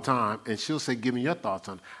this all the time. And she'll say, give me your thoughts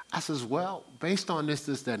on it. I says, well, based on this,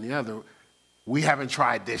 that, and the other, we haven't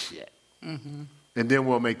tried this yet. And then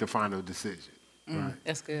we'll make the final decision. Right?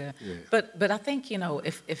 That's good. Yeah. But I think,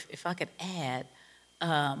 if I could add,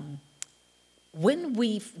 when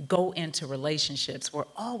we go into relationships, we're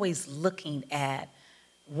always looking at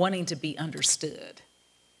wanting to be understood.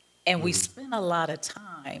 And we spend a lot of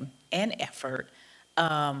time and effort.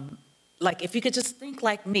 Like if you could just think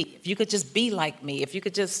like me, if you could just be like me, if you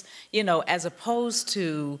could just, as opposed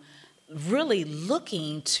to really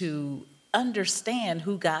looking to understand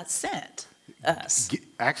who God sent us.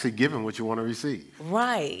 Actually giving what you want to receive.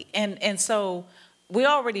 Right. And so we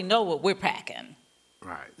already know what we're packing.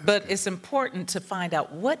 Right. But it's important to find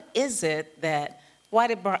out what is it why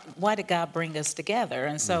did God bring us together?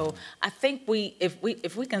 And so I think if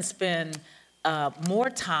we can spend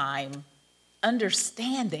more time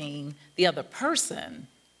understanding the other person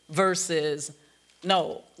versus,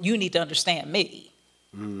 no, you need to understand me.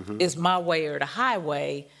 It's my way or the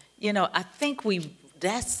highway. I think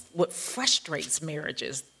that's what frustrates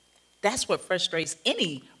marriages. That's what frustrates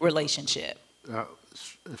any relationship.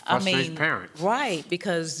 I frustrates mean, parents right,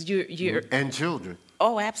 because you're, and children.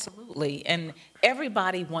 oh, absolutely. And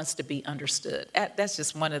everybody wants to be understood. That's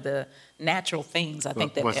just one of the natural things I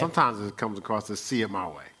think But sometimes it comes across as see it my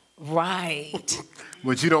way, right,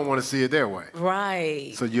 but you don't want to see it their way.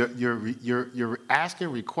 right, So you're asking,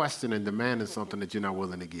 requesting, and demanding something that you're not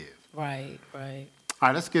willing to give. right. All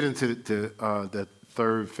right, let's get into the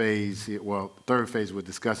third phase here. Well, third phase we're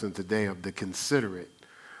discussing today of the considerate.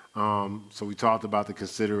 So we talked about the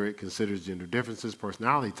considerate, considers gender differences,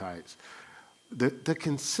 personality types. The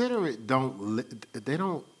considerate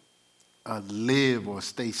don't live or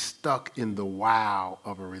stay stuck in the wow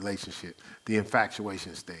of a relationship, the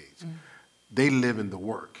infatuation stage. They live in the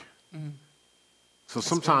work. So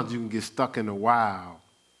sometimes you can get stuck in the wow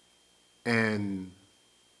and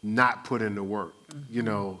not put in the work,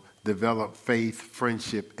 develop faith,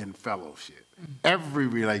 friendship, and fellowship. Every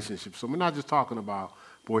relationship. So we're not just talking about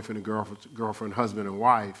boyfriend and girlfriend, husband and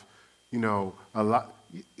wife. A lot.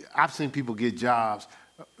 I've seen people get jobs.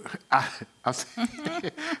 I've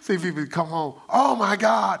seen people come home. Oh my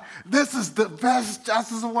God, this is the best.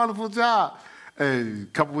 This is a wonderful job. And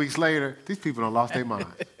a couple weeks later, these people have lost their minds.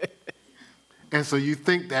 And so you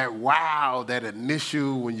think that, wow, that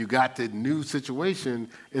initial, when you got the new situation,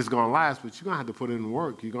 is going to last, but you're going to have to put in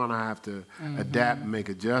work. You're going to have to adapt and make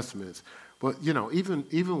adjustments. But,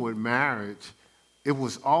 even with marriage, it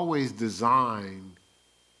was always designed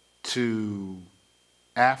to,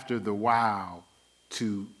 after the wow,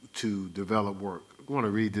 to develop work. I want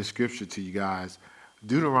to read this scripture to you guys.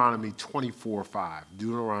 Deuteronomy 24:5.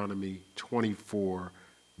 Deuteronomy 24,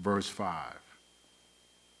 verse 5.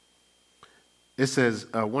 It says,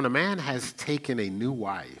 when a man has taken a new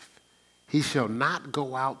wife, he shall not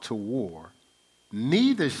go out to war,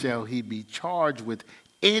 neither shall he be charged with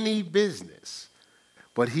any business,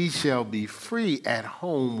 but he shall be free at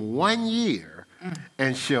home 1 year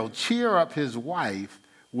and shall cheer up his wife,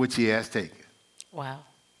 which he has taken. Wow.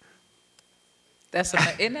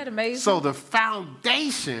 Isn't that amazing? So the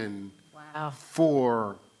foundation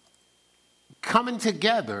for coming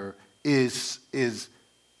together is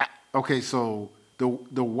okay. So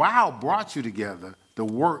the wow brought you together. The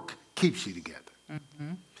work keeps you together.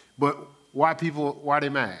 But why they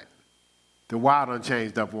mad? The wow done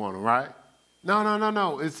changed up on them, right?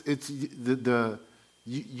 No. It's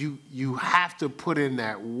you have to put in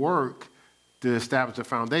that work to establish the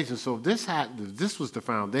foundation. So if this was the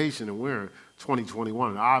foundation, and we're in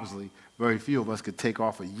 2021, and obviously very few of us could take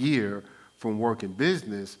off a year from work and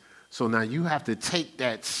business. So now you have to take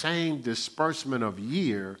that same disbursement of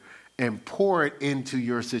year and pour it into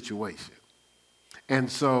your situation. And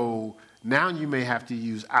so now you may have to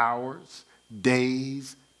use hours,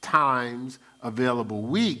 days, times, available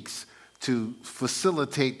weeks to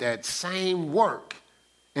facilitate that same work.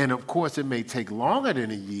 And of course, it may take longer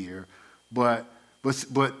than a year, but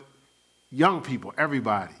young people,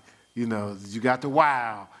 everybody, you got the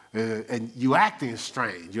wow, and you acting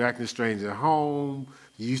strange. You're acting strange at home.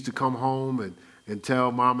 You used to come home and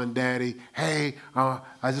tell mom and daddy, hey, I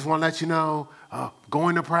just want to let you know,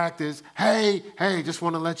 going to practice. Hey, just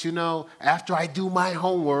want to let you know, after I do my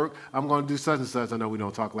homework, I'm going to do such and such. I know we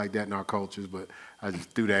don't talk like that in our cultures, but I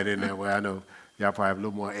just threw that in that way. I know y'all probably have a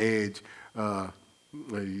little more edge, But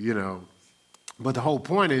the whole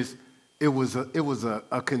point is, it was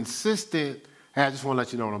a consistent, hey, I just want to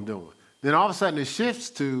let you know what I'm doing. Then all of a sudden it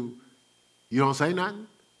shifts to, you don't say nothing.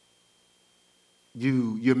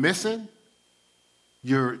 You're missing.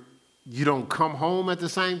 You don't come home at the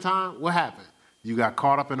same time. What happened? You got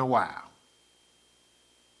caught up in a wow.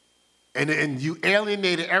 And you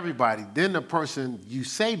alienated everybody. Then the person you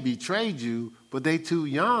say betrayed you, but they too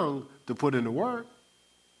young to put in the work.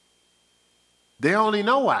 They only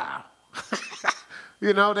know wow.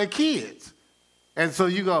 They're kids. And so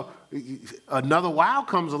you go, another wow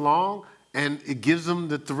comes along, and it gives them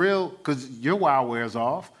the thrill, because your wow wears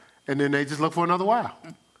off, and then they just look for another wow.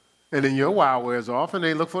 And then your wow wears off, and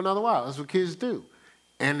they look for another wow. That's what kids do.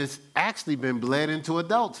 And it's actually been bled into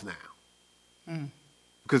adults now.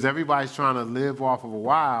 Because everybody's trying to live off of a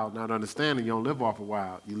wow, not understanding you don't live off of a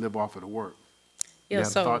wow, you live off of the work. Yeah, you have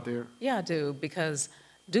a thought there? Yeah, I do, because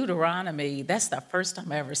Deuteronomy, that's the first time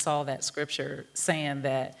I ever saw that scripture saying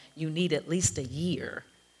that you need at least a year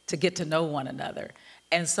to get to know one another.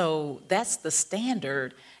 And so that's the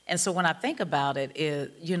standard. And so when I think about it, a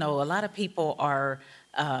lot of people are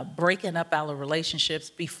breaking up our relationships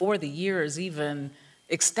before the year is even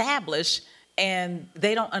established, and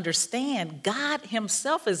they don't understand. God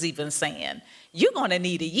himself is even saying, you're going to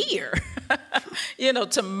need a year,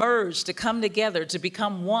 to merge, to come together, to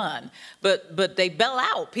become one. But they bail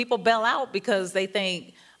out. People bail out because they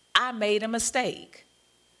think, I made a mistake.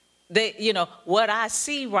 What I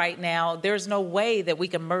see right now, there's no way that we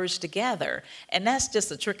can merge together. And that's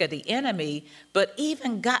just a trick of the enemy. But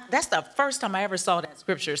even God, that's the first time I ever saw that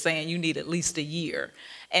scripture saying you need at least a year.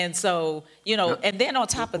 And so, and then on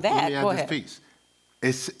top of Let that, me add go this ahead. piece.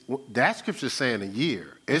 That scripture saying a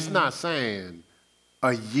year. It's not saying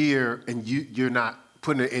a year and you're not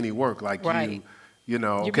putting in any work. Like Right. okay,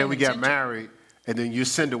 being we get intentional. married and then you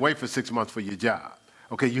send away for 6 months for your job.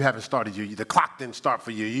 Okay, you haven't started the clock didn't start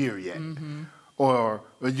for your year yet. Or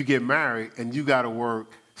you get married and you got to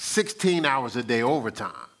work 16 hours a day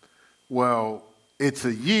overtime. Well, it's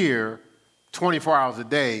a year, 24 hours a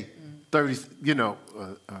day,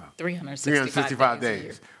 365 days a year.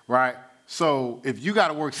 days, right? So if you got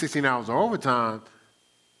to work 16 hours of overtime,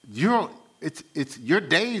 it's your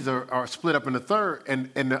days are split up in a third, and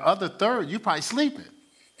the other third you're probably sleeping.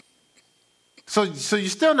 So you're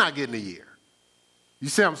still not getting a year. You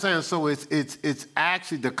see what I'm saying? So it's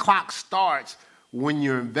actually the clock starts when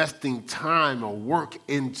you're investing time or work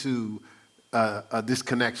into this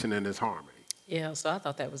connection and this harmony. Yeah, so I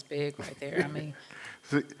thought that was big right there. I mean,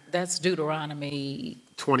 that's Deuteronomy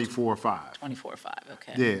 24:5. 24:5.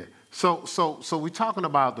 Okay. Yeah. So we're talking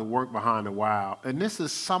about the work behind the wow, and this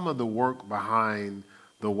is some of the work behind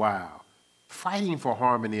the wow. Fighting for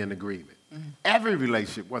harmony and agreement. Every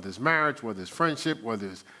relationship, whether it's marriage, whether it's friendship, whether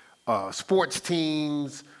it's sports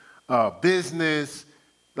teams, business,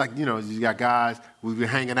 you got guys, we've been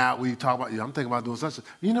hanging out, we talk about, I'm thinking about doing such.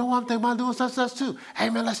 You know what, I'm thinking about doing such too. Hey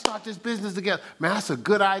man, let's start this business together. Man, that's a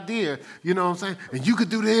good idea. You know what I'm saying? And you could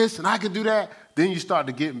do this and I could do that. Then you start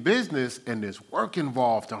to get in business and there's work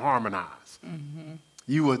involved to harmonize.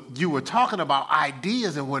 You were talking about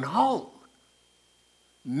ideas and went home.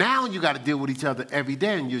 Now you got to deal with each other every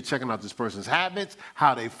day, and you're checking out this person's habits,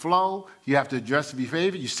 how they flow. You have to address the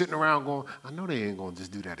behavior. You're sitting around going, I know they ain't going to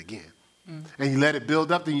just do that again. And you let it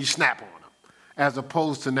build up, then you snap on them. As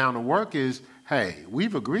opposed to now the work is, hey,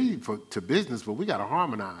 we've agreed to business, but we got to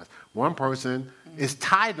harmonize. One person is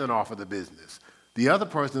tithing off of the business. The other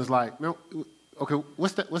person is like, no, okay,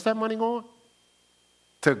 what's that money going?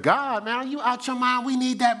 To God, man, are you out your mind? We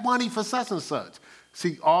need that money for such and such.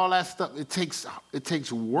 See, all that stuff, it takes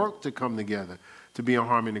work to come together to be in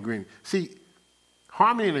harmony and agreement. See,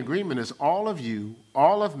 harmony and agreement is all of you,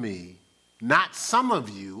 all of me, not some of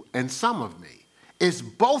you and some of me. It's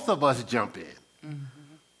both of us jump in.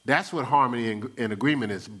 That's what harmony and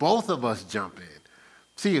agreement is. Both of us jump in.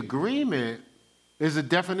 See, agreement is a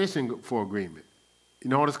definition for agreement. You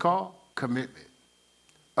know what it's called? Commitment.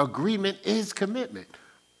 Agreement is commitment.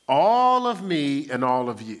 All of me and all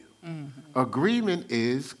of you. Agreement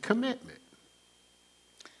is commitment.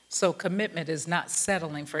 So commitment is not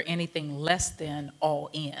settling for anything less than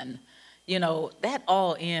all in. That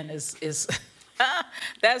all in is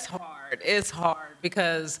that's hard. It's hard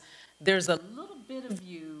because there's a little bit of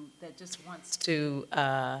you that just wants to,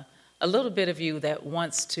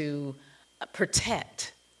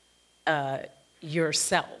 protect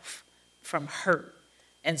yourself from hurt.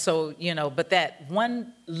 And so, but that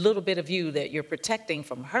one little bit of you that you're protecting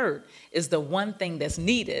from hurt is the one thing that's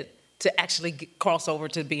needed to actually cross over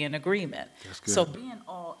to be in agreement. That's good. So being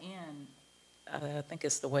all in, I think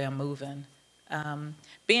it's the way I'm moving.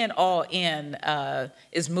 Being all in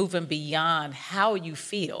is moving beyond how you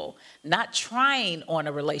feel, not trying on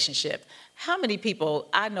a relationship. How many people,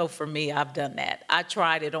 I know for me, I've done that. I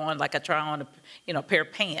tried it on like I try on a pair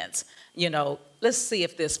of pants. Let's see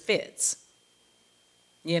if this fits.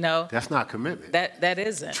 That's not commitment. That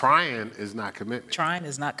isn't. Trying is not commitment. Trying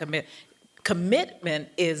is not commitment. Commitment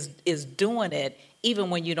is doing it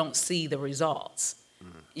even when you don't see the results.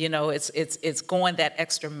 It's going that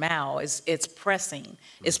extra mile. It's pressing.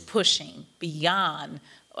 It's pushing beyond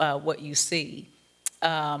what you see,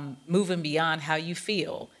 moving beyond how you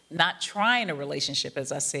feel. Not trying a relationship,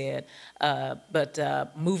 as I said, but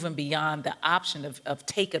moving beyond the option of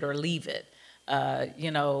take it or leave it.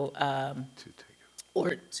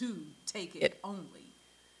 Or to take it only.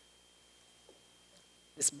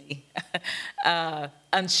 It's me.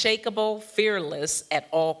 Unshakable, fearless at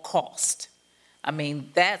all cost. I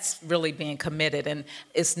mean, that's really being committed. And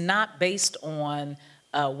it's not based on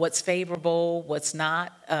what's favorable, what's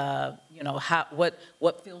not,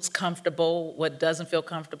 what feels comfortable, what doesn't feel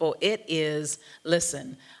comfortable. It is,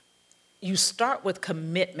 listen, you start with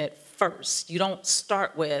commitment first. You don't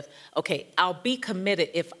start with, okay, I'll be committed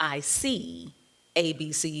if I see A,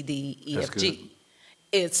 B, C, D, E, That's F, G.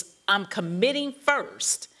 It's I'm committing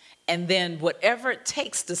first, and then whatever it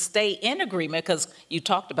takes to stay in agreement, because you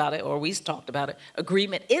talked about it, or we talked about it,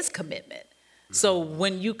 agreement is commitment. So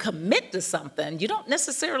when you commit to something, you don't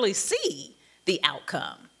necessarily see the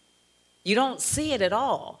outcome. You don't see it at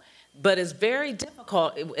all. But it's very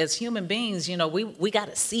difficult as human beings, we got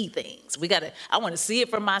to see things. I want to see it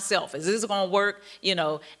for myself. Is this going to work?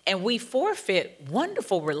 And we forfeit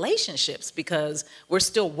wonderful relationships because we're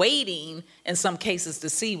still waiting in some cases to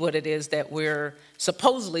see what it is that we're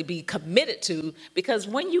supposedly be committed to. Because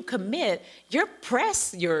when you commit, your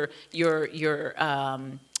press, your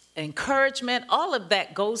encouragement, all of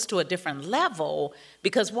that goes to a different level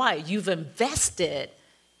because why? You've invested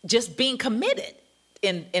just being committed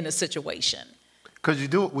in a situation. Because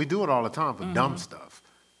we do it all the time for dumb stuff.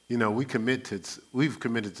 We've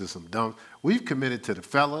committed to some dumb. We've committed to the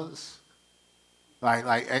fellas.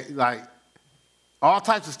 Like all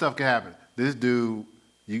types of stuff can happen. This dude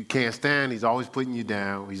you can't stand. He's always putting you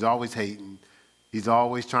down. He's always hating. He's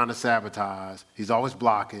always trying to sabotage. He's always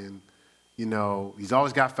blocking. He's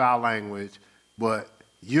always got foul language. But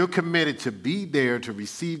you're committed to be there to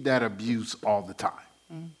receive that abuse all the time.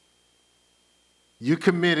 Mm. You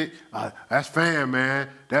committed, that's fam, man.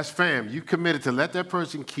 That's fam. You committed to let that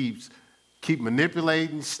person keep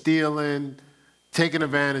manipulating, stealing, taking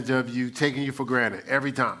advantage of you, taking you for granted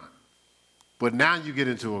every time. But now you get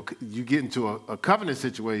into a covenant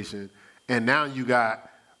situation, and now you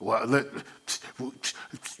got, you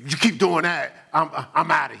keep doing that,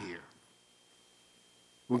 I'm out of here.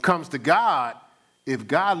 When it comes to God, if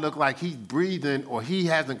God looked like he's breathing or he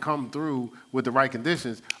hasn't come through with the right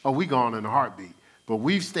conditions, we gone in a heartbeat. But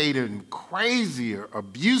we've stayed in crazier,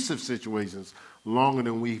 abusive situations longer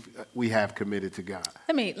than we have committed to God.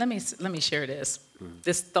 Let me share this.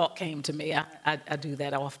 This thought came to me. I do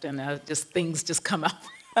that often. Things just come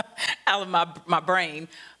out of my brain.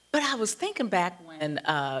 But I was thinking back when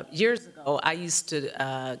years ago I used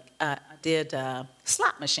to I did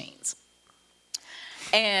slot machines.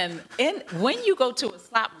 And when you go to a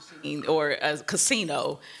slot machine or a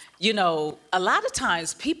casino, a lot of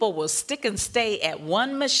times people will stick and stay at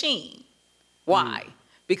one machine. Why?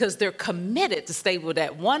 Because they're committed to stay with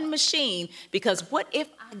that one machine, because what if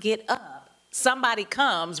I get up, somebody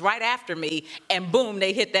comes right after me, and boom,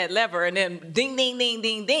 they hit that lever, and then ding, ding, ding,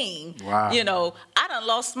 ding, ding. Wow. I done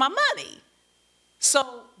lost my money.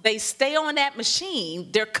 So they stay on that machine.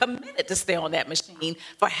 They're committed to stay on that machine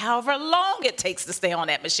for however long it takes to stay on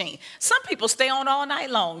that machine. Some people stay on all night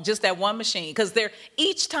long, just that one machine, because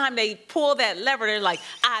each time they pull that lever, they're like,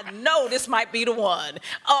 I know this might be the one.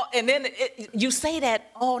 Oh, and then you say that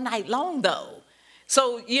all night long, though.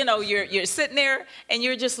 So, you're sitting there and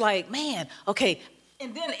you're just like, man, okay.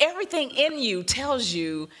 And then everything in you tells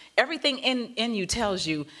you,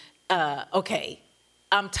 okay,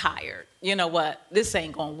 I'm tired. You know what? This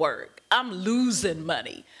ain't going to work. I'm losing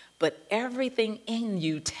money. But everything in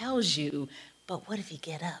you tells you, but what if you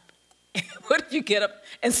get up? What if you get up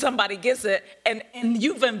and somebody gets it and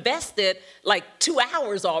you've invested like 2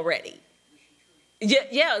 hours already?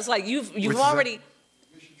 Yeah, it's like you're going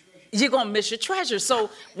to miss your treasure.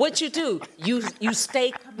 So what you do, you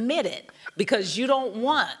stay committed because you don't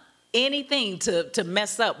want anything to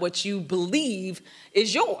mess up what you believe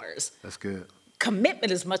is yours. That's good.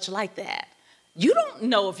 Commitment is much like that. You don't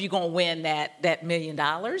know if you're going to win that $1 million.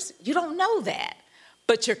 You don't know that.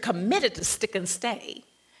 But you're committed to stick and stay.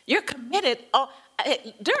 You're committed.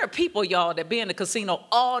 There are people, y'all, that be in the casino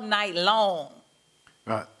all night long.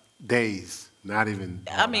 Days, not even.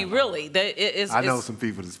 Really. I know some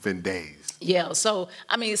people that spend days. Yeah, so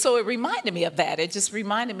it reminded me of that. It just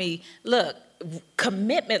reminded me, look,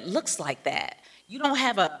 commitment looks like that. You don't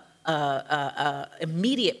have a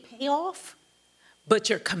immediate payoff, but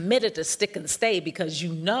you're committed to stick and stay because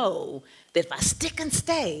you know that if I stick and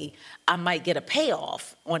stay, I might get a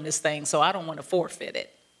payoff on this thing, so I don't want to forfeit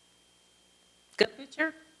it. Good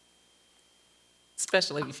picture?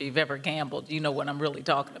 Especially if you've ever gambled, you know what I'm really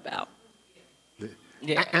talking about.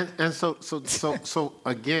 Yeah. And so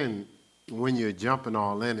again, when you're jumping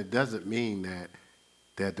all in, it doesn't mean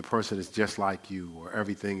that the person is just like you or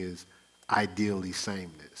everything is ideally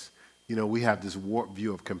sameness. We have this warped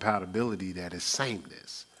view of compatibility that is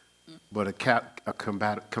sameness, but a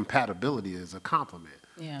compatibility is a complement,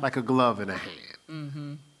 like a glove in a hand.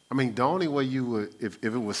 Mm-hmm. The only way you would, if it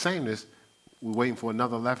was sameness, we're waiting for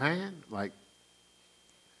another left hand. Like,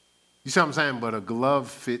 you see what I'm saying? But a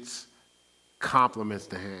glove fits, complements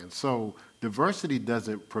the hand. So diversity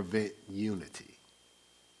doesn't prevent unity.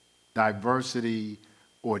 Diversity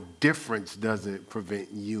or difference doesn't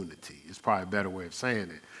prevent unity. It's probably a better way of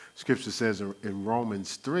saying it. Scripture says in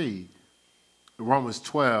Romans 12,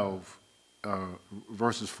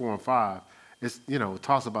 verses 4 and 5, it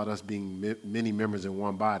talks about us being many members in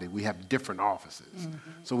one body. We have different offices.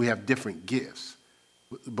 Mm-hmm. So we have different gifts.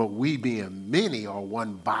 But we being many are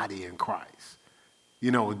one body in Christ.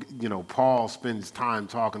 Paul spends time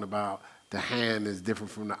talking about the hand is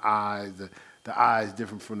different from the eyes, the eye is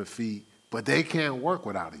different from the feet, but they can't work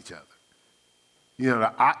without each other.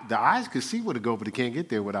 The eyes can see where to go, but they can't get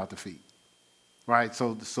there without the feet, right?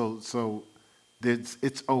 So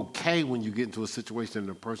it's okay when you get into a situation and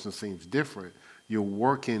the person seems different. You're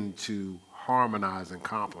working to harmonize and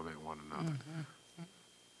complement one another.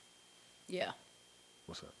 Yeah.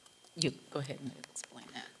 What's up? You go ahead and explain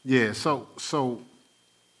that. Yeah,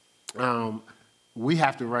 we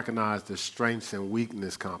have to recognize the strengths and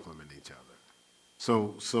weakness complement each other.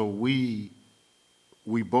 So we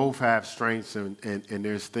both have strengths and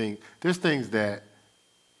there's things that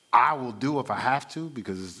I will do if I have to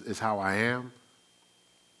because it's how I am,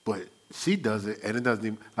 but she does it and it doesn't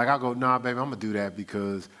even, like I'll go, nah, baby, I'm gonna do that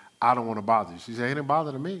because I don't want to bother you. She said, ain't it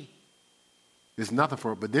bother to me. It's nothing for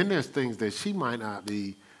her. But then there's things that she might not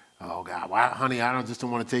be, oh God, why, honey, I just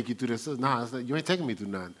don't want to take you through this. Nah, you ain't taking me through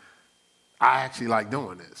nothing. I actually like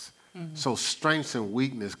doing this. So strengths and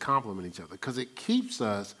weakness complement each other because it keeps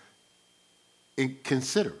us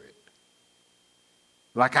considerate.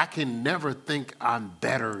 Like I can never think I'm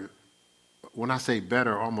better. When I say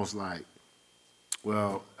better, almost like,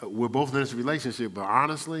 well, we're both in this relationship, but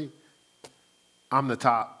honestly, I'm the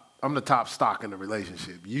top stock in the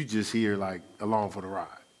relationship. You just here like along for the ride.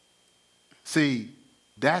 See,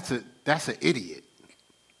 that's an idiot.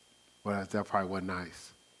 Well, that probably wasn't nice.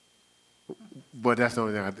 But that's the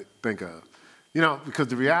only thing I think of. Because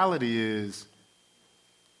the reality is,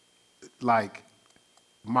 like,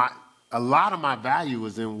 a lot of my value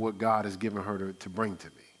is in what God has given her to bring to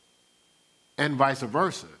me. And vice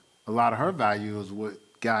versa. A lot of her value is what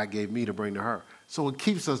God gave me to bring to her. So it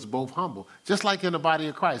keeps us both humble. Just like in the body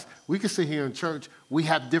of Christ. We can sit here in church, we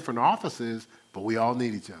have different offices, but we all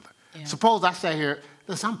need each other. Yeah. Suppose I sat here,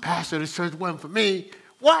 listen, I'm pastor, this church wasn't for me.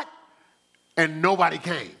 What? And nobody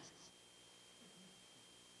came.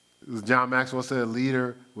 As John Maxwell said, a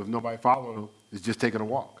leader with nobody following him is just taking a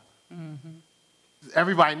walk.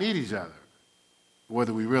 Everybody needs each other,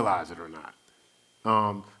 whether we realize it or not.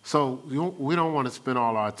 So we don't want to spend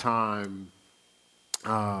all our time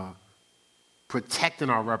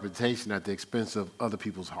protecting our reputation at the expense of other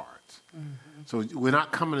people's hearts. So we're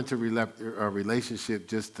not coming into a relationship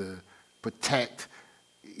just to protect.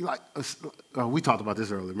 Like we talked about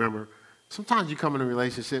this earlier, remember? Sometimes you come in a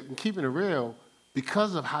relationship and keeping it real,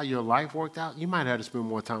 because of how your life worked out, you might have to spend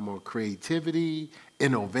more time on creativity,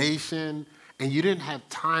 innovation, and you didn't have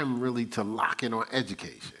time really to lock in on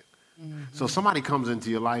education. So somebody comes into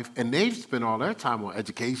your life and they've spent all their time on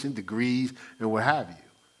education, degrees, and what have you,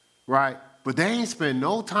 right? But they ain't spend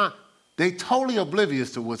no time. They totally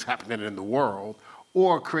oblivious to what's happening in the world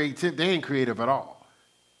or creative. They ain't creative at all.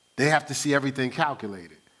 They have to see everything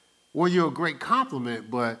calculated. Well, you're a great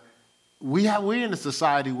compliment, but we're in a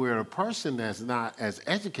society where a person that's not as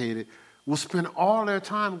educated will spend all their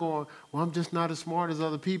time going, well, I'm just not as smart as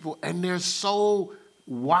other people. And they're so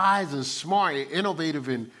wise and smart and innovative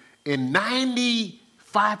in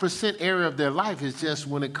 95% area of their life. Is just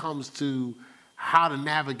when it comes to how to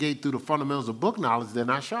navigate through the fundamentals of book knowledge, they're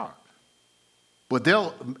not sharp. But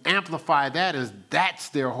they'll amplify that as that's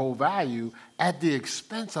their whole value at the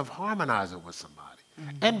expense of harmonizing with somebody.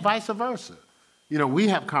 And vice versa. We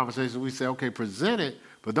have conversations, we say, okay, present it,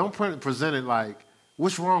 but don't present it like,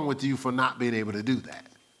 what's wrong with you for not being able to do that?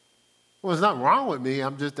 Well, there's nothing wrong with me.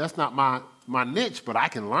 That's not my niche, but I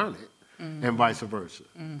can learn it, and vice versa,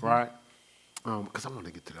 right? Because I want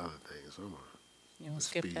to get to the other things. So I'm going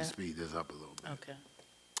to speed this up a little bit. Okay.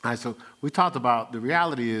 All right, so we talked about the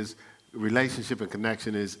reality is relationship and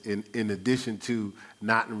connection is in addition to,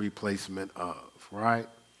 not in replacement of, right?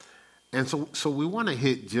 And so we want to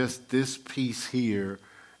hit just this piece here,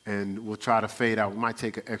 and we'll try to fade out. We might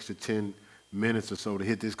take an extra 10 minutes or so to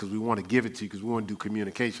hit this because we want to give it to you because we want to do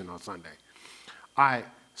communication on Sunday. All right,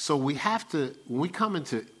 so we have to, when we come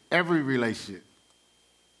into every relationship,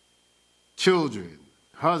 children,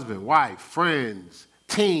 husband, wife, friends,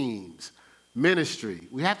 teams, ministry,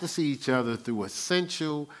 we have to see each other through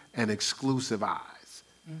essential and exclusive eyes.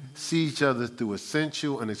 See each other through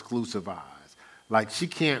essential and exclusive eyes. Like, she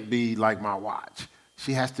can't be like my watch.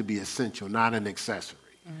 She has to be essential, not an accessory,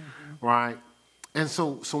 right? And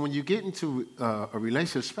so when you get into a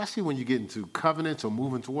relationship, especially when you get into covenants or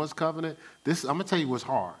moving towards covenant, I'm going to tell you what's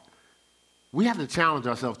hard. We have to challenge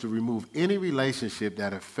ourselves to remove any relationship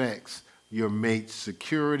that affects your mate's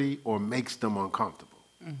security or makes them uncomfortable.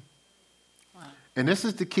 Wow. And this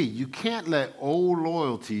is the key. You can't let old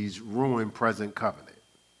loyalties ruin present covenant.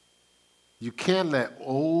 You can't let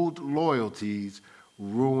old loyalties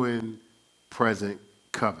ruin present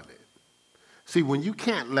covenant. See, when you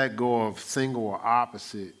can't let go of single or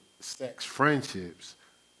opposite sex friendships,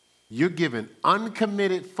 you're giving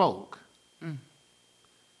uncommitted folk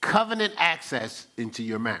covenant access into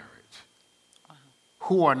your marriage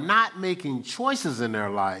who are not making choices in their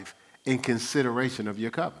life in consideration of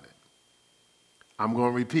your covenant. I'm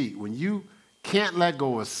going to repeat. When you can't let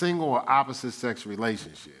go of single or opposite sex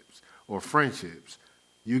relationships or friendships,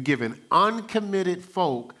 you're giving uncommitted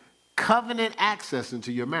folk covenant access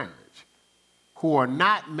into your marriage who are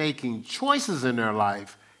not making choices in their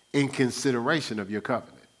life in consideration of your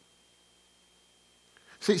covenant.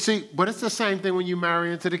 See, but it's the same thing when you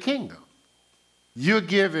marry into the kingdom. You're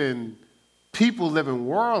giving people living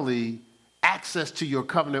worldly access to your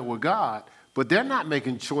covenant with God, but they're not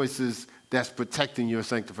making choices that's protecting your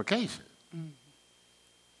sanctification.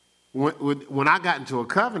 When I got into a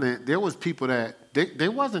covenant, there was people that they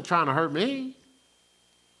wasn't trying to hurt me.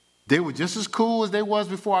 They were just as cool as they was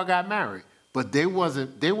before I got married, but they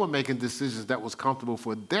were making decisions that was comfortable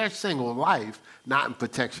for their single life, not in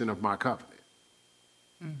protection of my covenant.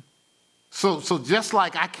 So just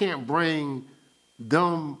like I can't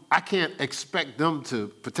expect them to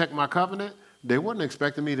protect my covenant, they wasn't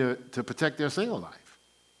expecting me to protect their single life.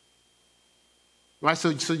 Right? So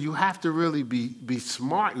you have to really be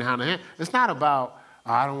smart in how to handle. It's not about,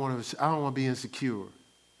 I don't want to be insecure.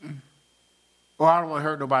 Or I don't want to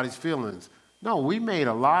hurt nobody's feelings. No, we made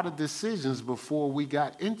a lot of decisions before we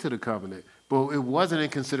got into the covenant, but it wasn't in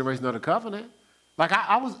consideration of the covenant. Like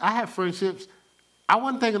I had friendships. I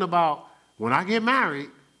wasn't thinking about when I get married,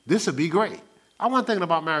 this would be great. I wasn't thinking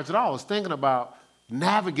about marriage at all. I was thinking about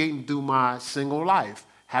navigating through my single life,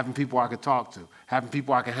 having people I could talk to, having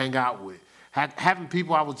people I could hang out with, having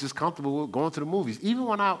people I was just comfortable with, going to the movies. Even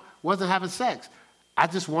when I wasn't having sex, I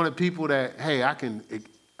just wanted people that, hey, I can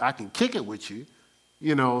kick it with you.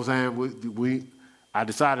 You know what I'm saying? I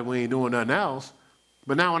decided we ain't doing nothing else.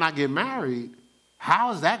 But now when I get married,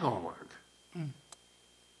 how is that going to work?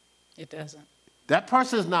 It doesn't. That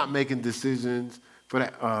person is not making decisions for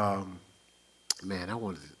that. Man, I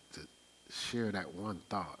wanted to share that one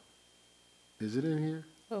thought. Is it in here?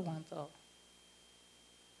 What one thought?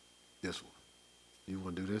 This one. You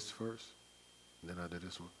want to do this first? And then I'll do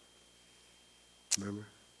this one. Remember?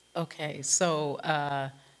 Okay, so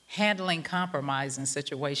handling compromise in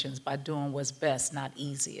situations by doing what's best, not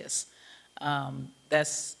easiest.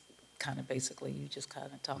 That's kind of basically, you just kind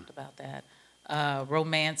of talked about that.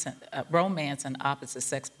 Romance and opposite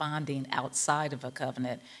sex bonding outside of a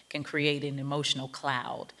covenant can create an emotional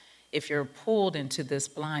cloud. If you're pulled into this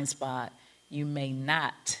blind spot, you may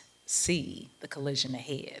not see the collision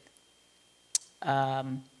ahead.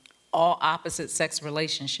 All opposite sex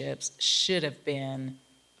relationships should have been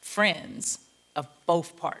friends of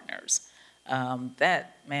both partners.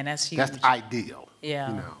 That's huge. That's ideal. Yeah,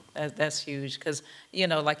 you know. that's huge because,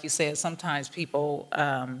 like you said, sometimes people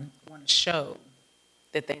want to show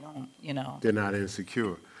that they don't, They're not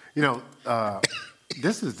insecure.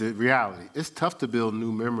 This is the reality. It's tough to build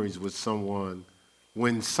new memories with someone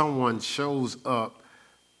when someone shows up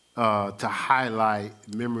to highlight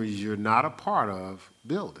memories you're not a part of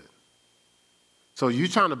building. So you're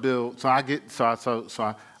trying to build. So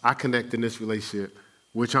I connect in this relationship.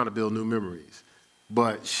 We're trying to build new memories.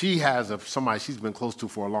 But she has somebody she's been close to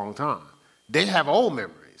for a long time. They have old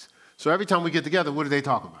memories. So every time we get together, what do they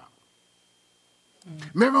talk about?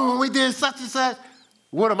 Remember when we did such and such?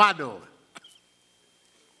 What am I doing?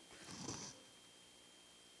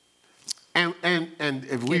 And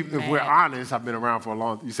if we're honest, I've been around for a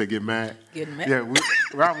long. You said get mad. Getting mad. Yeah,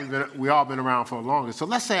 we all been around for longer. So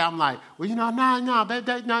let's say I'm like, well,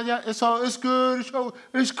 yeah, it's good,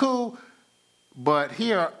 it's cool. But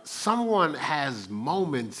here, someone has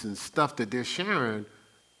moments and stuff that they're sharing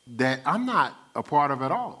that I'm not a part of at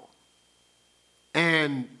all.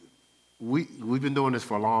 And we've been doing this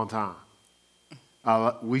for a long time.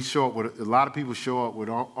 We show up with a lot of people show up with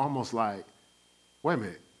almost like, wait a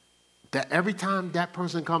minute. That every time that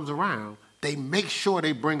person comes around, they make sure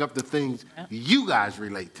they bring up the things you guys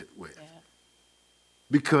relate with. Yeah.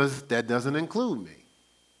 Because that doesn't include me.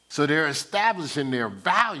 So they're establishing their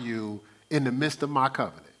value in the midst of my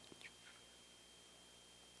covenant.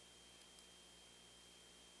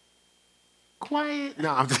 Quiet?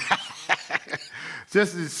 No, I'm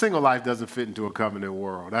just single life doesn't fit into a covenant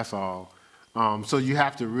world. That's all. So you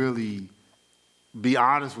have to really be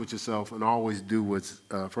honest with yourself and always do what's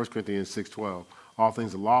 1 Corinthians 6:12. All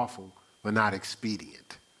things are lawful, but not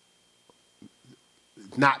expedient.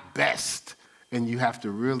 Not best. And you have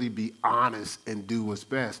to really be honest and do what's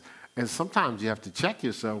best. And sometimes you have to check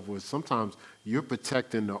yourself with sometimes you're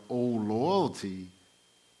protecting the old loyalty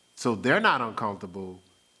so they're not uncomfortable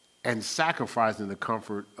and sacrificing the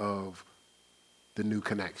comfort of the new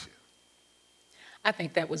connection. I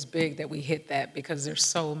think that was big that we hit that because there's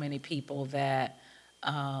so many people that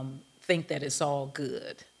think that it's all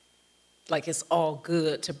good. Like it's all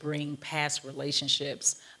good to bring past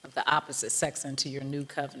relationships of the opposite sex into your new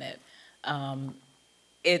covenant.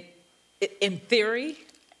 In theory,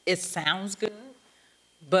 it sounds good,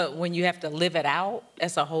 but when you have to live it out,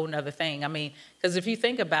 that's a whole nother thing. I mean, because if you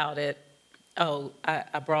think about it,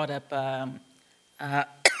 I brought up,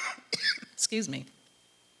 excuse me,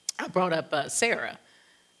 I brought up Sarah.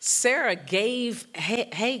 Sarah gave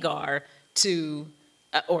Hagar to,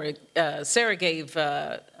 Sarah gave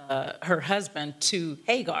her husband to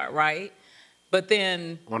Hagar, right? But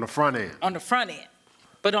then On the front end. on the front end,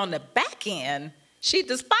 but on the back end, she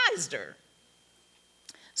despised her.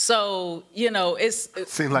 So it's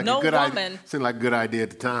Seemed like no a good woman. idea. Seemed like a good idea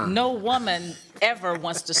at the time. No woman ever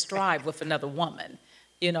wants to strive with another woman.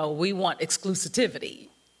 We want exclusivity.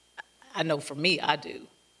 I know for me, I do.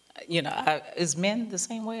 Is men the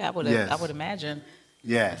same way? I would Yes. imagine.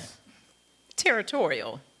 Yes.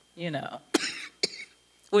 Territorial,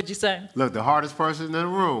 What'd you say? Look, the hardest person in the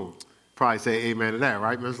room probably say amen to that,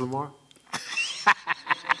 right, Ms. Lamar?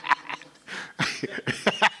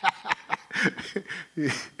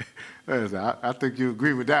 I think you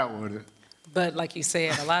agree with that one. But like you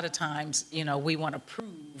said, a lot of times, we want to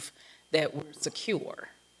prove that we're secure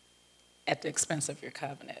at the expense of your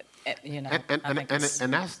covenant. I think it's-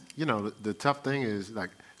 And that's, the tough thing is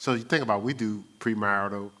like, so you think about, we do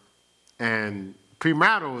premarital, and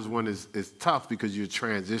premarital is when it's tough because you're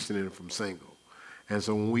transitioning from single. And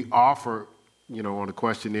so when we offer, on the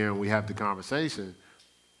questionnaire and we have the conversation,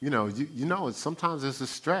 sometimes it's a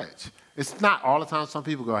stretch. It's not all the time. Some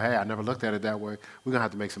people go, hey, I never looked at it that way. We're going to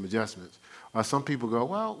have to make some adjustments. Or some people go,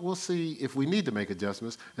 well, we'll see if we need to make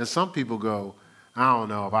adjustments. And some people go, I don't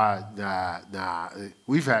know if nah.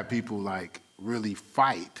 We've had people like really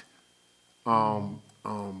fight. But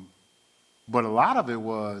a lot of it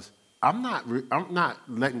was, I'm not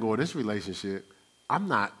letting go of this relationship. I'm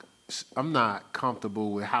not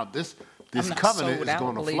comfortable with how this not covenant sold is out,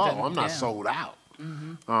 going to believe flow. it, I'm not yeah. sold out.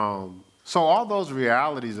 So all those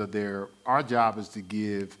realities are there. Our job is to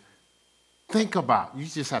give. Think about. You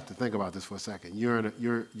just have to think about this for a second.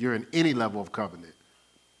 You're in any level of covenant.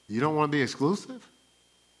 You don't want to be exclusive?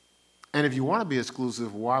 And if you want to be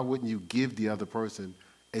exclusive, why wouldn't you give the other person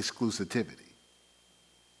exclusivity?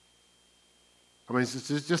 I mean,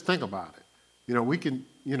 just think about it. We can,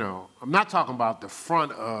 I'm not talking about the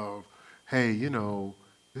front of, hey,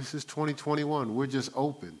 this is 2021. We're just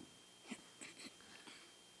open.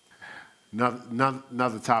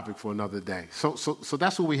 Another topic for another day. So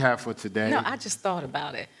that's what we have for today. No, I just thought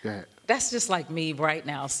about it. Go ahead. That's just like me right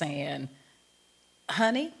now saying,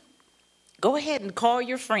 honey, go ahead and call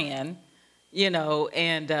your friend,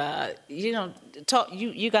 and talk.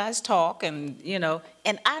 You guys talk, and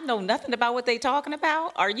and I know nothing about what they talking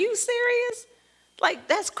about. Are you serious? Like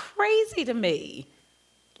that's crazy to me.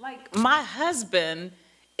 Like my husband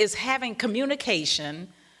is having communication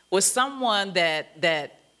with someone that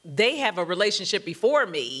they have a relationship before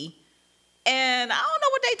me, and I don't know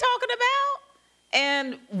what they talking about.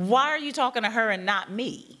 And why are you talking to her and not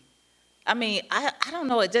me? I mean, I don't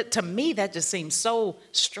know. To me, that just seems so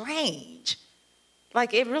strange.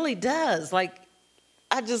 Like, it really does. Like,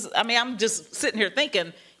 I'm just sitting here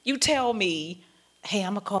thinking, you tell me, hey,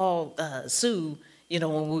 I'm going to call Sue,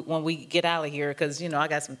 when we get out of here, because, I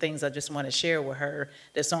got some things I just want to share with her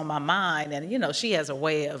that's on my mind. And, she has a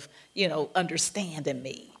way of, understanding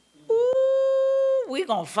me. Ooh, we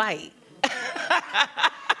going to fight.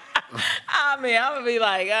 I mean, I'm going to be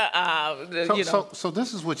like, So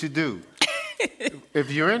this is what you do.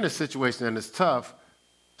 If you're in a situation and it's tough,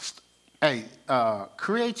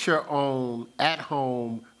 create your own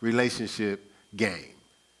at-home relationship game.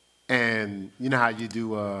 And you know how you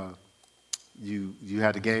do, you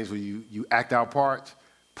have the games where you act out parts?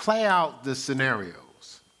 Play out the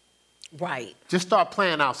scenarios. Right. Just start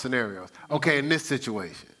playing out scenarios. Okay, in this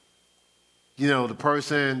situation, the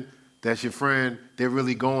person that's your friend, they're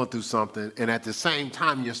really going through something, and at the same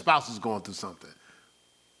time, your spouse is going through something.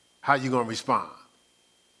 How you going to respond?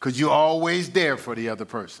 Because you're always there for the other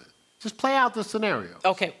person. Just play out the scenario.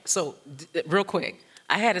 Okay, so real quick,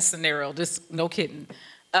 I had a scenario, just no kidding.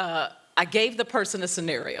 I gave the person a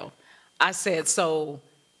scenario. I said, so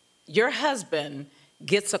your husband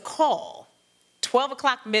gets a call, 12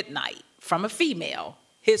 o'clock midnight, from a female,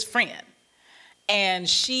 his friend. And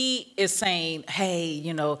she is saying, hey,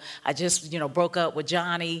 I just, broke up with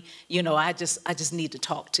Johnny. I just need to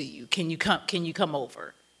talk to you. Can you come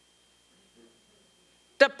over?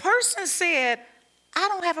 The person said, I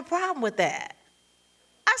don't have a problem with that.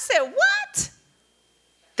 I said, what?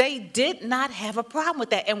 They did not have a problem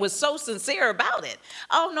with that and was so sincere about it.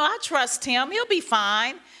 Oh, no, I trust him. He'll be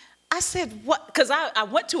fine. I said, what? Because I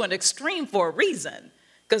went to an extreme for a reason.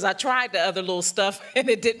 Because I tried the other little stuff and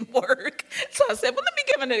it didn't work. So I said, well, let me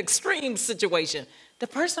give him an extreme situation. The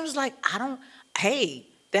person was like, hey,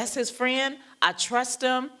 that's his friend. I trust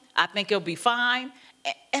him. I think he'll be fine.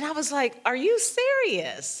 And I was like, are you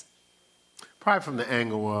serious? Probably from the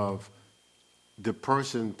angle of the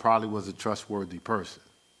person probably was a trustworthy person.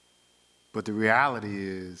 But the reality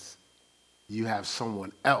is you have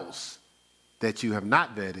someone else that you have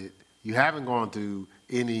not vetted, you haven't gone through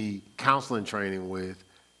any counseling training with,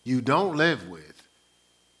 you don't live with,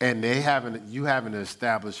 and you haven't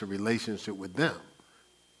established a relationship with them.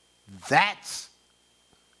 That's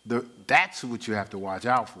what you have to watch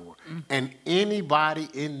out for. Mm-hmm. And anybody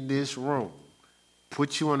in this room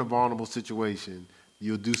puts you in a vulnerable situation,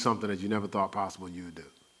 you'll do something that you never thought possible you would do.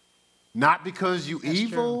 Not because you're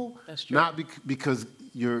evil, That's true. not because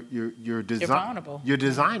you're vulnerable. You're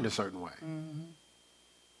designed a certain way. Mm-hmm.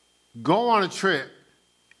 Go on a trip,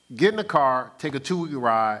 get in a car, take a 2-week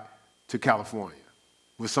ride to California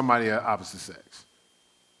with somebody of opposite sex.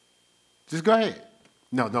 Just go ahead.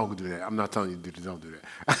 No, don't do that. I'm not telling you to do this. Don't do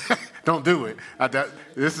that. Don't do it.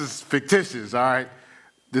 This is fictitious, all right?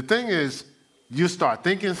 The thing is, you start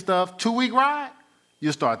thinking stuff. 2-week ride,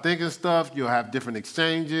 you start thinking stuff. You'll have different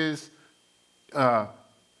exchanges.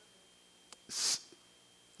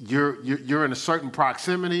 You're in a certain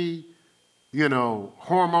proximity.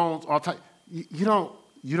 Hormones. All type. You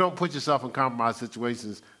don't put yourself in compromised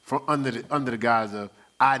situations from under the guise of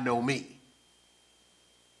I know me.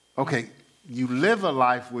 Okay. You live a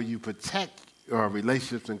life where you protect your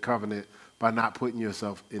relationships and covenant by not putting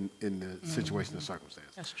yourself in the situation or circumstance.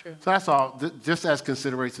 That's true. So that's all. Just as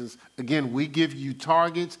considerations, again, we give you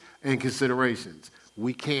targets and considerations.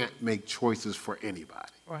 We can't make choices for anybody.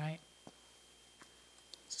 Right.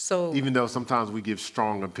 So even though sometimes we give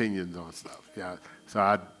strong opinions on stuff. Yeah. So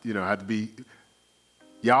I had to be.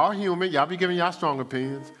 Y'all are human. Y'all be giving y'all strong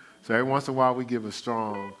opinions. So every once in a while we give a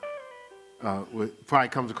strong. It probably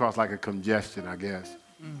comes across like a congestion, I guess.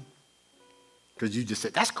 Because you just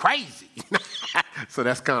said, that's crazy. So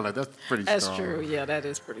that's pretty strong. That's true. Yeah, that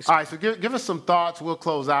is pretty strong. All right, so give us some thoughts. We'll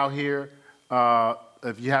close out here.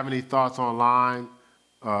 If you have any thoughts online,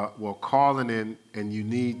 we'll call in, and you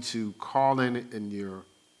need to call in and you're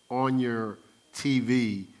on your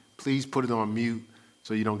TV. Please put it on mute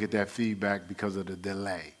so you don't get that feedback because of the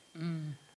delay.